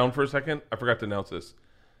back down for a second. I forgot to announce this.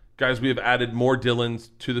 Guys, we have added more Dylans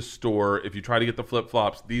to the store. If you try to get the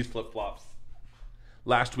flip-flops, these flip-flops,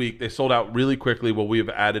 last week, they sold out really quickly. Well, we have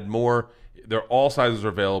added more. They're all sizes are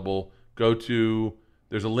available. Go to,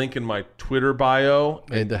 there's a link in my Twitter bio.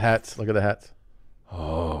 Hey, the hats. Look at the hats.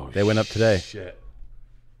 Oh, they went up today. Shit.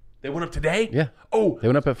 They went up today? Yeah. Oh. They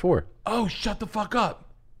went up at 4. Oh, shut the fuck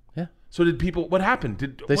up. Yeah. So did people, what happened?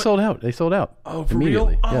 They sold out. They sold out. Oh, for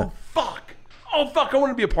immediately. real? Yeah. Oh, fuck. Oh, fuck. I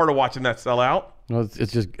want to be a part of watching that sell out. Well,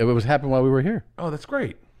 it's just, it was happening while we were here. Oh, that's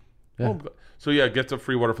great. Yeah. Oh, so, yeah, get some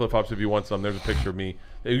free water flip-flops if you want some. There's a picture of me.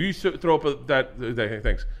 If you throw up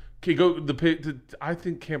thanks. Okay, go, I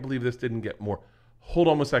can't believe this didn't get more. Hold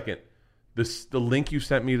on a second. The link you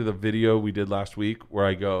sent me to the video we did last week where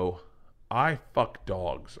I go, I fuck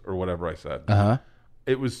dogs, or whatever I said. Uh-huh.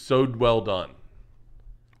 It was so well done.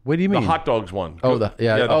 What do you mean? The hot dogs one. Oh, the hot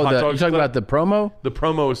dogs you're talking about the promo? The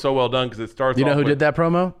promo is so well done because it starts. You know who did that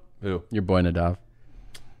promo? Who? Your boy Nadav.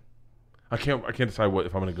 I can't decide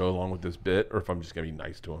if I'm going to go along with this bit or if I'm just going to be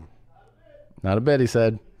nice to him. Not a bit, he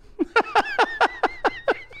said.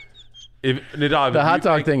 Nadav, the hot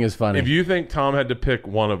dog thing is funny. If you think Tom had to pick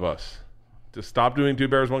one of us to stop doing Two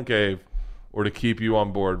Bears, One Cave or to keep you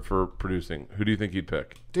on board for producing, who do you think he'd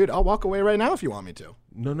pick? Dude, I'll walk away right now if you want me to.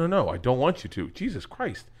 No. I don't want you to. Jesus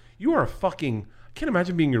Christ. You are a fucking... I can't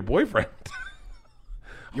imagine being your boyfriend.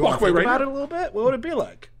 You want to think about it a little bit? What would it be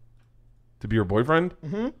like? To be your boyfriend?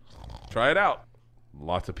 Mm-hmm. Try it out.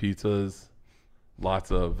 Lots of pizzas.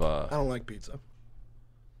 Lots of... I don't like pizza.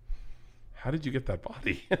 How did you get that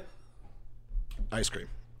body? Ice cream.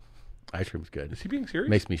 Ice cream's good. Is he being serious?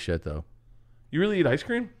 Makes me shit, though. You really eat ice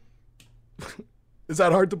cream? Is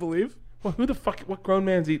that hard to believe? Well, what grown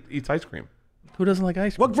man eats ice cream? Who doesn't like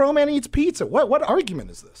ice cream? What grown man eats pizza? What argument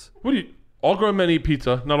is this? All grown men eat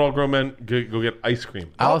pizza. Not all grown men go get ice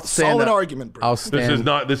cream. Solid argument, bro. This is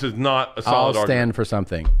not a solid argument. I'll stand for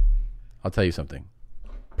something. I'll tell you something.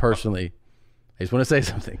 Personally, I just want to say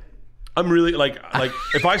something. I'm really like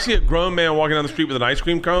if I see a grown man walking down the street with an ice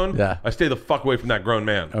cream cone, yeah. I stay the fuck away from that grown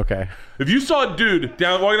man. Okay. If you saw a dude walking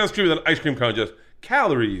down the street with an ice cream cone, just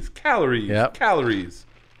calories. Yep. Calories.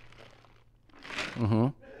 Mm-hmm.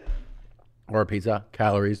 Or a pizza.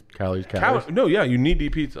 Calories. No, yeah, you need to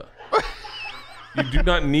eat pizza. You do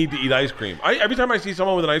not need to eat ice cream. Every time I see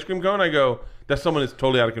someone with an ice cream cone, I go, that someone is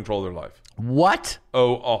totally out of control of their life. What?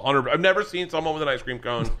 Oh, 100. I've never seen someone with an ice cream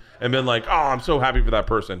cone and been like, oh, I'm so happy for that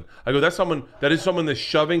person. I go, that is someone that's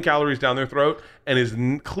shoving calories down their throat and is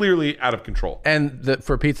clearly out of control. And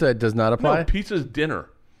for pizza, it does not apply? No, pizza's dinner.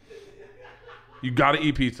 You got to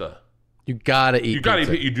eat pizza. You got to eat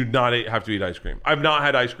pizza. You do not have to eat ice cream. I've not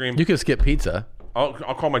had ice cream. You can skip pizza. I'll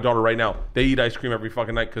call my daughter right now. They eat ice cream every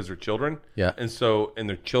fucking night because they're children. Yeah. And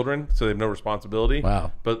they're children, so they have no responsibility.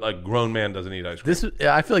 Wow. But a grown man doesn't eat ice cream.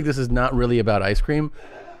 I feel like this is not really about ice cream.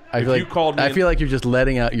 I feel like you're just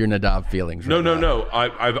letting out your Nadav feelings. No.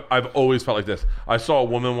 I've always felt like this. I saw a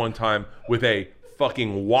woman one time with a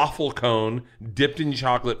fucking waffle cone dipped in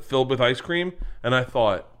chocolate filled with ice cream, and I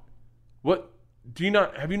thought, what?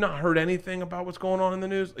 Have you not heard anything about what's going on in the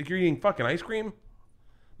news? Like, you're eating fucking ice cream?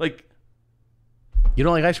 Like, you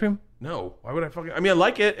don't like ice cream? No. Why would I fucking... I mean, I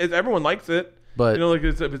like it. Everyone likes it. But... like,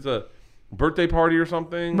 if it's a birthday party or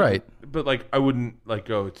something. Right. But, I wouldn't,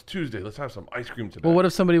 go, it's Tuesday. Let's have some ice cream today. Well, what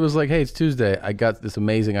if somebody was like, hey, it's Tuesday. I got this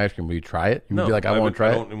amazing ice cream. Will you try it? You'd be like, I won't try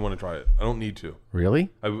it? I don't even want to try it. I don't need to. Really?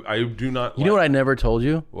 I do not... You know what I never told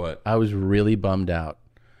you? What? I was really bummed out.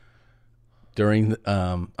 During...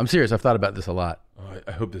 I'm serious. I've thought about this a lot.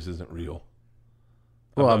 I hope this isn't real.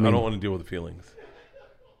 Well, I don't want to deal with the feelings.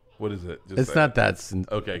 What is it? It's not that.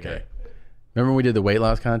 Okay. Remember when we did the weight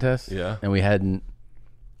loss contest? Yeah. And we hadn't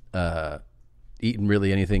eaten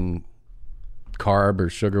really anything carb or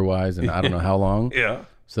sugar wise in I don't know how long. Yeah.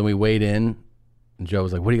 So then we weighed in, and Joe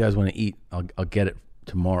was like, "What do you guys want to eat? I'll get it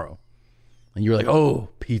tomorrow." And you were like, "Oh,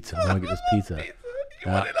 pizza! I want to get this pizza."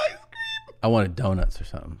 You wanted ice cream? I wanted donuts or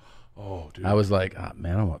something. Oh, dude. I was like, "Oh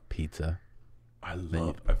man, I want pizza." I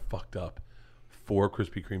fucked up 4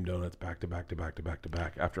 Krispy Kreme donuts back to back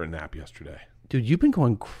after a nap yesterday. Dude, you've been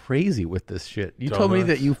going crazy with this shit. You told me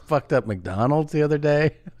that you fucked up McDonald's the other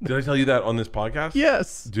day. Did I tell you that on this podcast?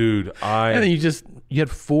 Yes. Dude, And then you had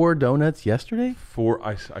 4 donuts yesterday? 4.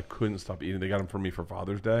 I couldn't stop eating. They got them for me for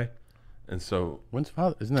Father's Day. And so... When's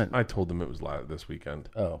Father's? Isn't it? I told them it was this weekend.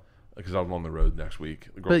 Oh. Because I'm on the road next week.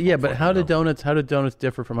 But how do donuts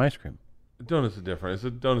differ from ice cream? Donuts are different.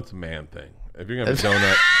 Donut's a man thing. If you're going to have a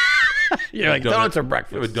donut... You're like, donuts are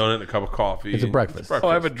breakfast. You have a donut and a cup of coffee. It's a breakfast. Oh,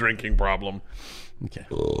 I have a drinking problem. Okay.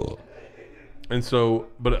 And so,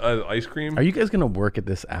 but ice cream. Are you guys gonna work at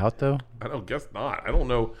this out though? I don't guess not. I don't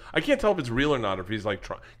know. I can't tell if it's real or not. If he's like,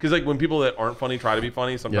 because like when people that aren't funny try to be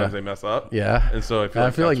funny, sometimes they mess up. Yeah. And so I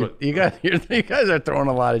feel like you guys are throwing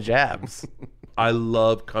a lot of jabs. I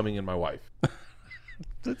love coming in my wife.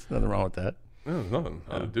 There's nothing wrong with that. No, there's nothing.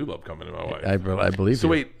 I do love coming in my wife. I believe. So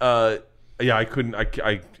you. wait, yeah, I couldn't.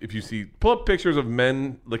 If you see, pull up pictures of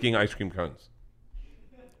men licking ice cream cones.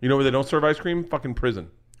 You know where they don't serve ice cream? Fucking prison.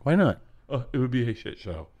 Why not? Oh, it would be a shit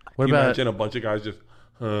show. What Can you about imagine a bunch of guys just?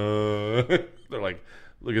 They're like,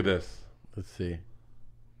 look at this. Let's see.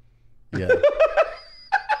 Yeah.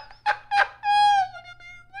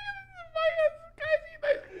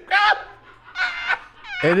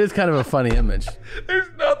 It is kind of a funny image. There's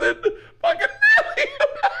nothing fucking really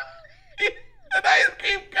about an ice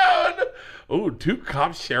cream cone. Oh, 2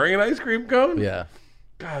 cops sharing an ice cream cone? Yeah.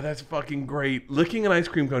 God, that's fucking great. Licking an ice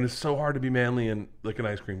cream cone is so hard to be manly and lick an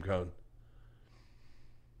ice cream cone.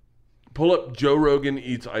 Pull up Joe Rogan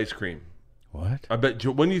eats ice cream. What? I bet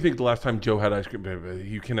Joe, when do you think the last time Joe had ice cream?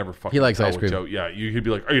 You can never fucking He likes tell ice with cream. Joe. Yeah, you'd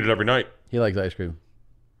be like, I eat it every night. He likes ice cream.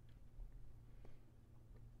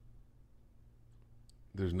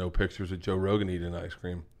 There's no pictures of Joe Rogan eating ice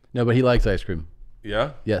cream. No, but he likes ice cream.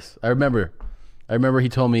 Yeah? Yes. I remember he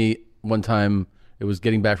told me one time it was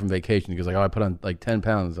getting back from vacation. He goes like, oh, I put on like 10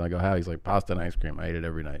 pounds. And I go, how? He's like, pasta and ice cream. I ate it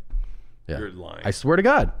every night. Yeah. You're lying. I swear to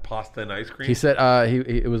God. Pasta and ice cream? He said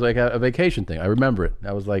it was like a vacation thing. I remember it.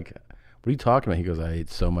 I was like, what are you talking about? He goes, I ate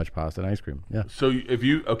so much pasta and ice cream. Yeah. So if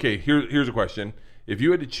you, okay, here's a question. If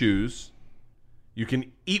you had to choose, you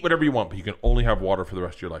can eat whatever you want, but you can only have water for the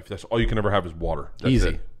rest of your life. That's all you can ever have is water. That's Easy.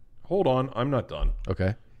 it. Hold on. I'm not done.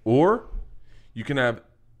 Okay. Or you can have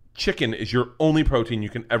chicken is your only protein you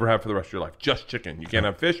can ever have for the rest of your life. Just chicken. You can't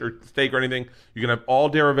have fish or steak or anything. You can have all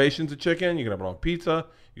derivations of chicken. You can have it on pizza.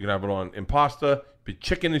 You can have it in pasta. But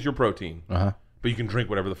chicken is your protein. Uh-huh. But you can drink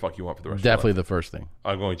whatever the fuck you want for the rest Definitely of your life. the first thing.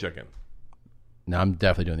 I'm going chicken. No, I'm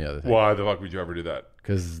definitely doing the other thing. Why the fuck would you ever do that?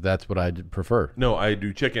 Because that's what I prefer. No, I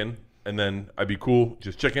do chicken, and then I'd be cool,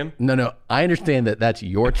 just chicken. No, I understand that that's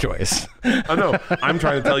your choice. I know. I'm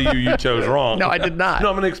trying to tell you chose wrong. No, I did not. No,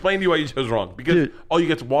 I'm going to explain to you why you chose wrong. Because Dude. all you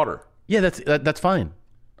get's water. Yeah, that's fine.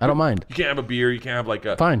 I don't mind. You can't have a beer. You can't have like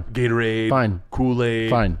a Fine. Gatorade. Fine. Kool-Aid.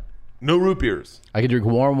 Fine. No root beers. I can drink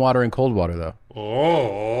warm water and cold water though.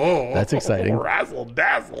 Oh, That's exciting. Razzle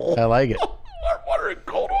dazzle. I like it. Warm water and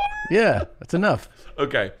cold water. Yeah, that's enough.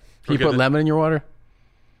 Okay. Can you put lemon in your water?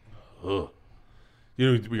 Ugh.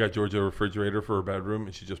 You know, we got Georgia a refrigerator for her bedroom,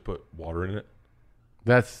 and she just put water in it.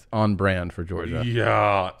 That's on brand for Georgia.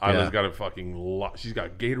 Yeah, Isla's Yeah. got a fucking lot. She's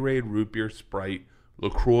got Gatorade, root beer, Sprite,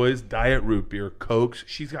 LaCroix, Diet root beer, Cokes.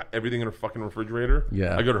 She's got everything in her fucking refrigerator.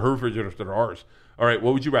 Yeah. I go to her refrigerator instead of ours. All right,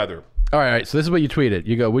 what would you rather? All right, so this is what you tweeted.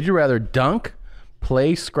 You go, would you rather dunk,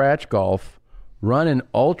 play scratch golf, run an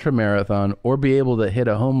ultra marathon, or be able to hit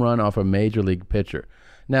a home run off a major league pitcher?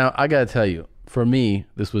 Now, I got to tell you, for me,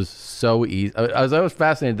 this was so easy. I was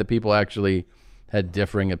fascinated that people actually had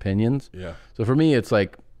differing opinions. Yeah. So for me, it's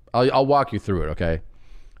like, I'll walk you through it, okay?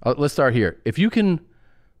 Let's start here. If you can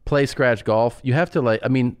play scratch golf, you have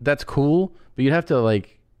to that's cool, but you'd have to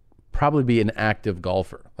probably be an active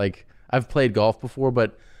golfer. Like, I've played golf before,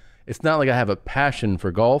 but it's not like I have a passion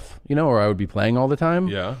for golf, or I would be playing all the time.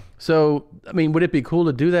 Yeah. So, would it be cool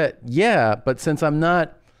to do that? Yeah, but since I'm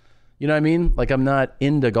not, I'm not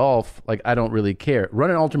into golf, I don't really care.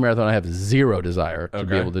 Run an ultramarathon, I have zero desire to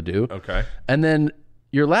be able to do. Okay. And then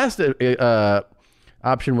your last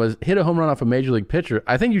option was hit a home run off a major league pitcher.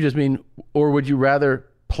 I think you just mean, or would you rather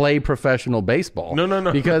play professional baseball?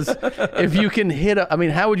 No. Because if you can hit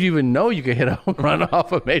how would you even know you could hit a home run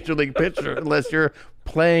off a major league pitcher unless you're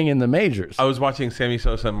playing in the majors? I was watching Sammy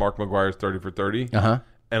Sosa and Mark McGuire's 30 for 30. Uh-huh.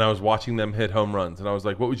 And I was watching them hit home runs. And I was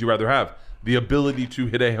like, what would you rather have? The ability to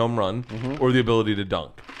hit a home run or the ability to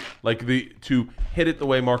dunk? To hit it the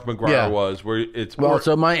way Mark McGuire was, where it's more... Well,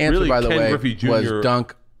 so my answer, really, by the Ken way, Griffey Jr. was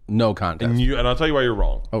dunk, no contest. And I'll tell you why you're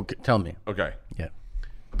wrong. Okay, tell me. Okay. Yeah.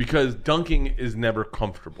 Because dunking is never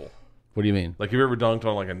comfortable. What do you mean? Have you ever dunked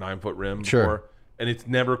on a 9-foot rim Sure. before? And it's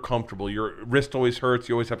never comfortable. Your wrist always hurts.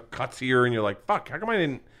 You always have cuts here, and you're like, fuck, how come I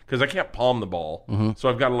didn't... Because I can't palm the ball. Mm-hmm. So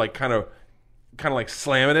I've got to kind of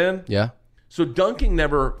slam it in. Yeah. So dunking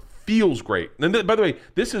never feels great. And by the way,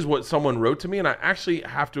 this is what someone wrote to me, and I actually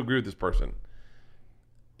have to agree with this person.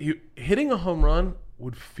 Hitting a home run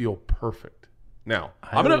would feel perfect. Now,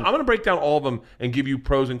 I'm gonna break down all of them and give you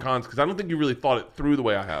pros and cons because I don't think you really thought it through the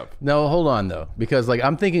way I have. No, hold on though, because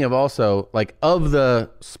I'm thinking of also of the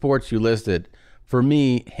sports you listed. For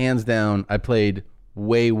me, hands down, I played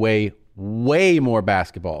way more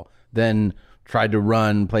basketball than tried to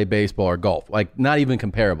run, play baseball or golf. Like not even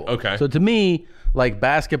comparable. Okay. So to me, like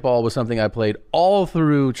basketball was something I played all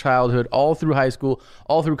through childhood, all through high school,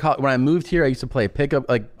 all through college. When I moved here, I used to play pickup.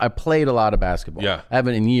 Like I played a lot of basketball. Yeah. I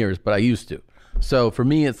haven't in years, but I used to. So for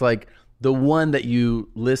me, it's like the one that you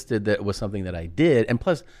listed that was something that I did. And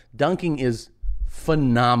plus, dunking is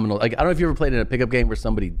phenomenal. Like I don't know if you ever played in a pickup game where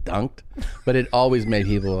somebody dunked, but it always made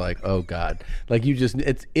people like, oh God. Like you just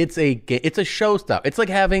it's a show stop. It's like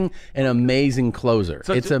having an amazing closer.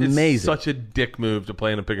 It's amazing. It's such a dick move to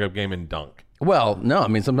play in a pickup game and dunk. Well, no, I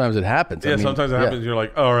mean sometimes it happens. Yeah, I mean, sometimes it happens. You're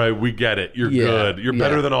like, all right, we get it. You're good. You're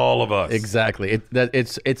better than all of us. Exactly.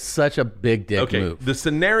 It's such a big dick move. The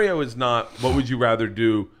scenario is not what would you rather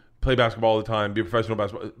do? Play basketball all the time, be a professional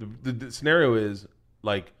basketball. The scenario is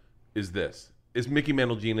like, is this? It's Mickey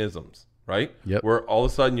Mantle-Gene-isms, right? Yep. Where all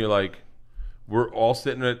of a sudden you're like, we're all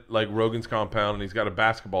sitting at like Rogan's compound and he's got a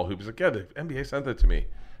basketball hoop. He's like, yeah, the NBA sent that to me.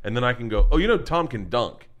 And then I can go, oh, Tom can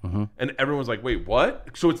dunk. Mm-hmm. And everyone's like, wait, what?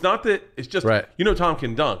 So it's not that, it's just, Tom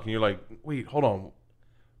can dunk. And you're like, wait, hold on.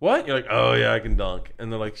 What? You're like, oh, yeah, I can dunk.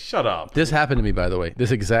 And they're like, shut up. This happened to me, by the way.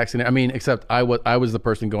 This exact scenario. I mean, except I was the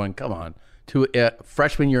person going, come on, to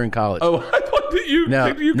freshman year in college. Oh, I thought that you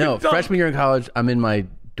could dunk. Freshman year in college, I'm in my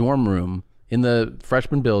dorm room in the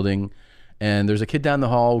freshman building, and there's a kid down the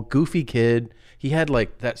hall, goofy kid. He had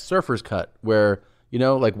like that surfer's cut where,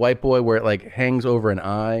 like white boy where it like hangs over an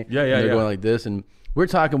eye. Yeah, and they're going like this. And we're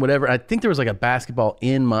talking whatever. I think there was like a basketball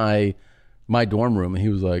in my dorm room. And he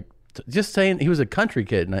was like, just saying, he was a country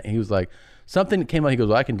kid. And he was like, something came out. He goes,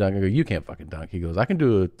 well, I can dunk. I go, you can't fucking dunk. He goes, I can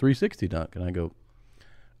do a 360 dunk. And I go,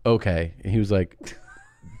 okay. And he was like, do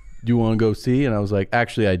you want to go see? And I was like,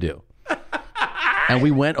 actually, I do. And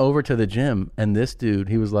we went over to the gym. And this dude,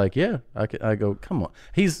 he was like, yeah. I go, come on.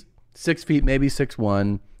 He's 6 feet, maybe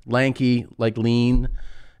 6'1", lanky, like lean.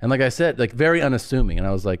 And like I said, like very unassuming. And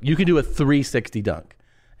I was like, you can do a 360 dunk.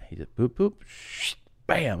 And he just boop, boop,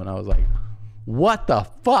 bam. And I was like, what the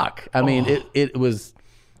fuck? I mean, it was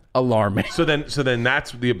alarming. So then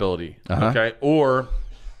that's the ability. Uh-huh. Okay. Or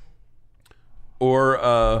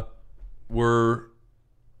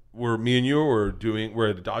we're me and you we're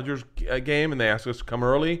at the Dodgers game and they ask us to come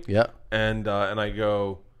early. Yeah. And I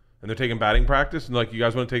go, and they're taking batting practice and like, you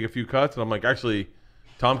guys want to take a few cuts? And I'm like, actually,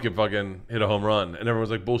 Tom can fucking hit a home run. And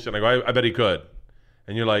everyone's like, bullshit. And I go, I bet he could.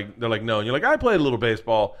 And they're like, no. And you're like, I played a little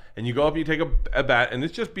baseball. And you go up and you take a bat and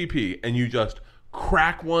it's just BP. And you just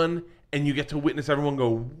crack one and you get to witness everyone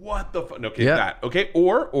go, what the fuck? Okay, that. Okay.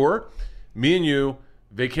 Or me and you,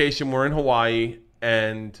 vacation, we're in Hawaii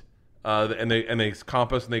and they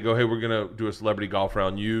comp us and they go, hey, we're going to do a celebrity golf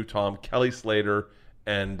round. You, Tom, Kelly Slater,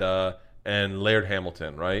 and Laird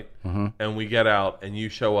Hamilton, right? Mm-hmm. And we get out and you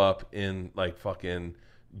show up in like fucking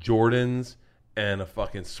Jordans and a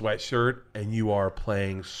fucking sweatshirt and you are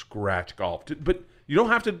playing scratch golf. But you don't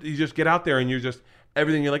have to, you just get out there and you're just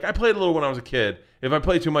everything. You're like, I played a little when I was a kid. If I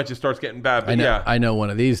play too much, it starts getting bad. But I know one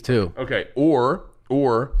of these too. Okay. Or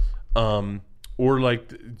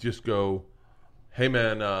like just go, hey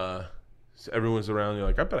man, everyone's around. You're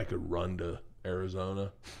like, I bet I could run to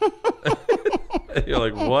Arizona. You're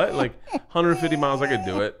like, what? Like 150 miles? I could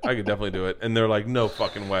do it. I could definitely do it. And they're like, no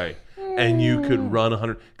fucking way. And you could run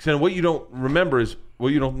 100. Because then what you don't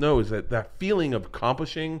know is that feeling of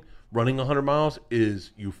accomplishing running 100 miles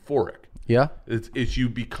is euphoric. Yeah. It's you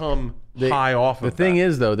become high off of the thing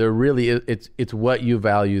is though, there really is, it's what you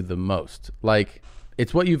value the most. Like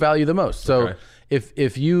it's what you value the most. So Okay.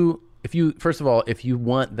 if you first of all, if you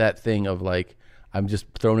want that thing of like, I'm just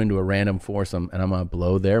thrown into a random foursome and I'm going to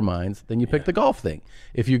blow their minds, then you pick the golf thing.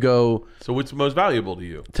 If you go... So what's most valuable to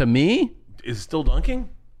you? To me? Is it still dunking?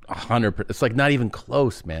 100%. It's like not even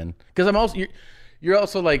close, man. Because I'm also... You're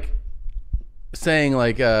also like saying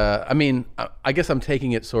like... I mean, I guess I'm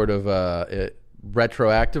taking it sort of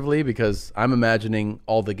retroactively because I'm imagining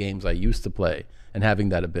all the games I used to play and having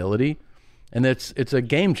that ability. And it's a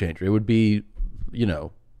game changer. It would be,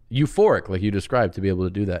 euphoric like you described to be able to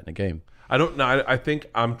do that in a game. I don't know. I think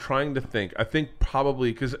I'm trying to think. I think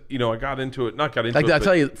probably because I got into it. Not got into like, it. I'll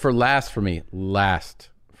tell you last for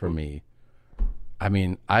me. I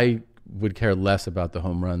mean, I would care less about the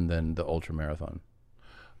home run than the ultra marathon.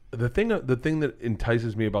 The thing that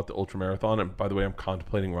entices me about the ultra marathon, and by the way, I'm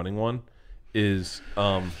contemplating running one, is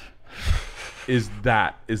that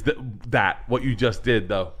what you just did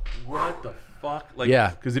though? What the fuck? Like,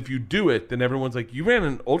 yeah. Because if you do it, then everyone's like, you ran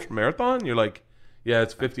an ultra marathon. You're like, yeah,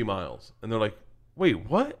 it's 50 miles. And they're like, wait,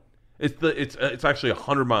 what? It's actually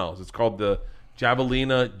 100 miles. It's called the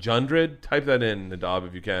Javelina Jundred. Type that in, Nadav,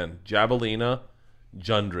 if you can. Javelina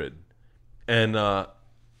Jundred. And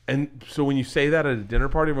so when you say that at a dinner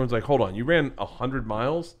party, everyone's like, hold on, you ran 100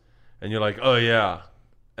 miles? and you're like, oh yeah,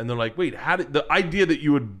 and they're like, wait, how did the idea that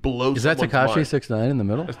you would blow? Is that Tekashi 6ix9ine in the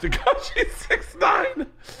middle? That's Tekashi 6ix9ine.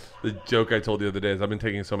 The joke I told the other day is I've been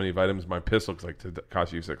taking so many vitamins, my piss looks like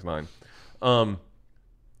Tekashi 6ix9ine.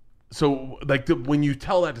 So like when you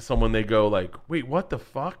tell that to someone, they go like, wait, what the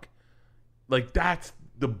fuck? Like that's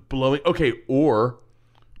the blowing. Okay, or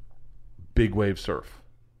big wave surf.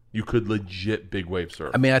 You could legit big wave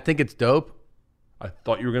surf. I mean, I think it's dope. I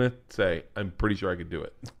thought you were gonna say I'm pretty sure I could do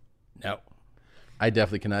it. No, I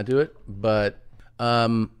definitely cannot do it. But I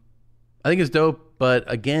think it's dope. But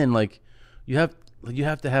again, like you have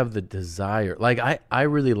to have the desire. Like I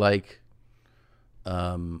really like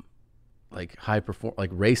high perform, like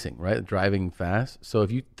racing, right? Driving fast. So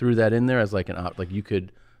if you threw that in there as like like you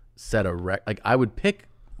could set a rec. Like I would pick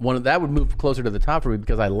one that would move closer to the top for me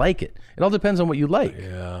because I like it. It all depends on what you like.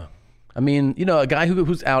 Yeah. I mean, a guy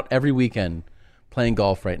who's out every weekend playing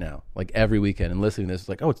golf right now, like every weekend, and listening to this is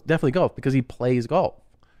like, oh, it's definitely golf because he plays golf.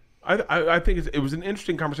 I think it was an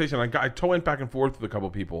interesting conversation. I went back and forth with a couple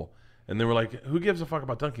of people, and they were like, who gives a fuck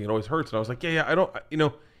about dunking? It always hurts. And I was like, yeah, I don't,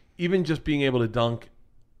 even just being able to dunk,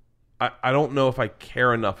 I don't know if I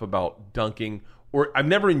care enough about dunking, or I've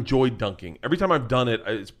never enjoyed dunking. Every time I've done it,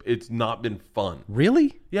 it's not been fun.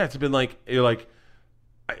 Really? Yeah, it's been like,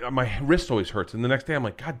 my wrist always hurts. And the next day I'm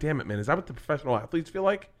like, God damn it, man. Is that what the professional athletes feel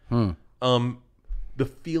like? The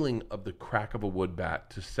feeling of the crack of a wood bat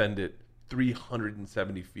to send it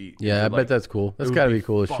 370 feet. Yeah, I bet that's cool. That's got to be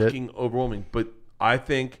cool as shit. Fucking overwhelming. But I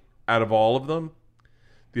think out of all of them,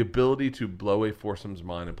 the ability to blow a foursome's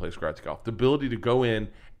mind and play scratch golf, the ability to go in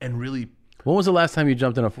and really. When was the last time you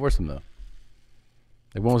jumped in a foursome though?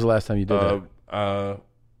 Like when was the last time you did that?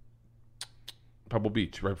 Pebble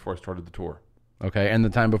Beach, right before I started the tour. Okay, and the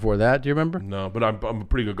time before that, do you remember? No, but I'm a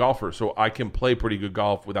pretty good golfer, so I can play pretty good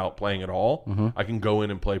golf without playing at all. Mm-hmm. I can go in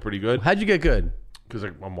and play pretty good. How'd you get good? Because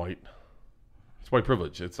I'm white. It's white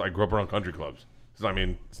privilege. I grew up around country clubs.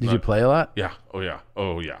 Did you play a lot? Yeah. Oh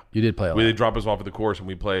yeah. You did play a lot. They drop us off at the course, and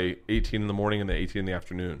we play 18 in the morning and then 18 in the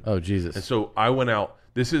afternoon. Oh Jesus! And so I went out.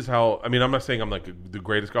 This is how. I mean, I'm not saying I'm like the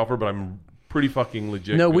greatest golfer, but I'm pretty fucking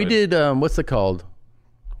legit. No, good. we did. What's it called?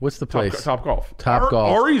 What's the place? Top Golf. Top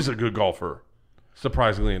Golf. Ari's a good golfer.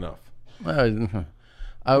 Surprisingly enough.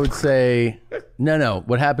 I would say no.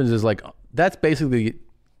 What happens is like that's basically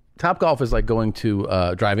Top Golf is like going to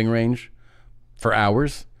a driving range for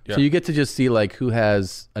hours. Yeah. So you get to just see like who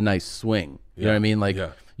has a nice swing. You know what I mean? Like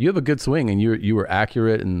you have a good swing and you were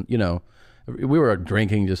accurate, and we were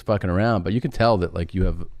drinking, just fucking around, but you can tell that like you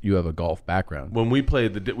have a golf background. When we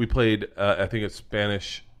played I think it's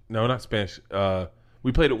Spanish. No, not Spanish.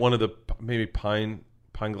 We played at one of the maybe Pine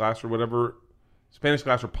Glass or whatever. Spanish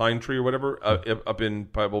Glass or Pine Tree or whatever up in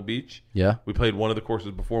Pebble Beach. Yeah. We played one of the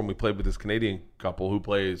courses before, and we played with this Canadian couple who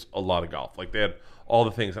plays a lot of golf. Like they had all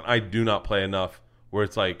the things, and I do not play enough where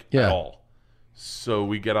it's like at all. So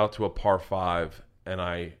we get out to a par 5, and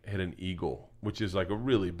I hit an eagle, which is like a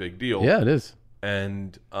really big deal. Yeah, it is.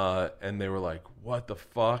 And they were like, what the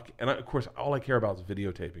fuck? And of course, all I care about is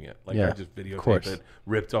videotaping it. Like I just videotaped it,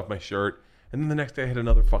 ripped off my shirt. And then the next day I hit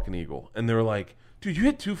another fucking eagle. And they were like, dude, you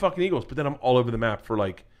hit 2 fucking eagles, but then I'm all over the map for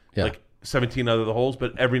like 17 out of the holes.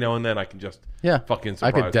 But every now and then I can just fucking surprise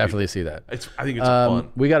I could definitely see that. I think it's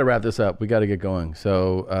fun. We got to wrap this up. We got to get going.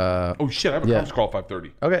 So, oh shit, I have a conference call at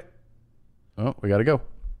 5:30. Okay. Oh, we got to go.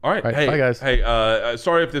 All right. Hey, bye guys. Hey,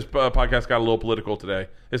 sorry if this podcast got a little political today.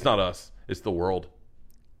 It's not us. It's the world.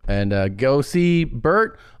 And go see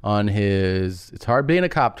Bert on his It's Hard Being a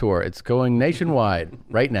Cop tour. It's going nationwide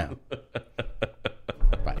right now.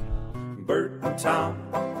 Bye. Bert and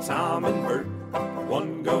Tom and Bert.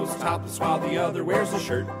 One goes topless while the other wears a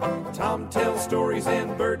shirt. Tom tells stories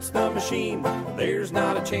and Bert's the machine. There's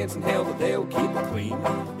not a chance in hell that they'll keep it clean.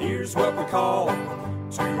 Here's what we call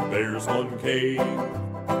 2 Bears, 1 Cave.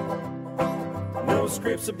 No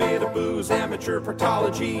scripts, a bit of booze, amateur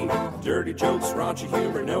partology. Dirty jokes, raunchy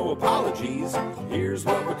humor, no apologies. Here's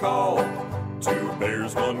what we call 2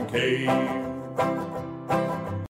 Bears, 1 Cave.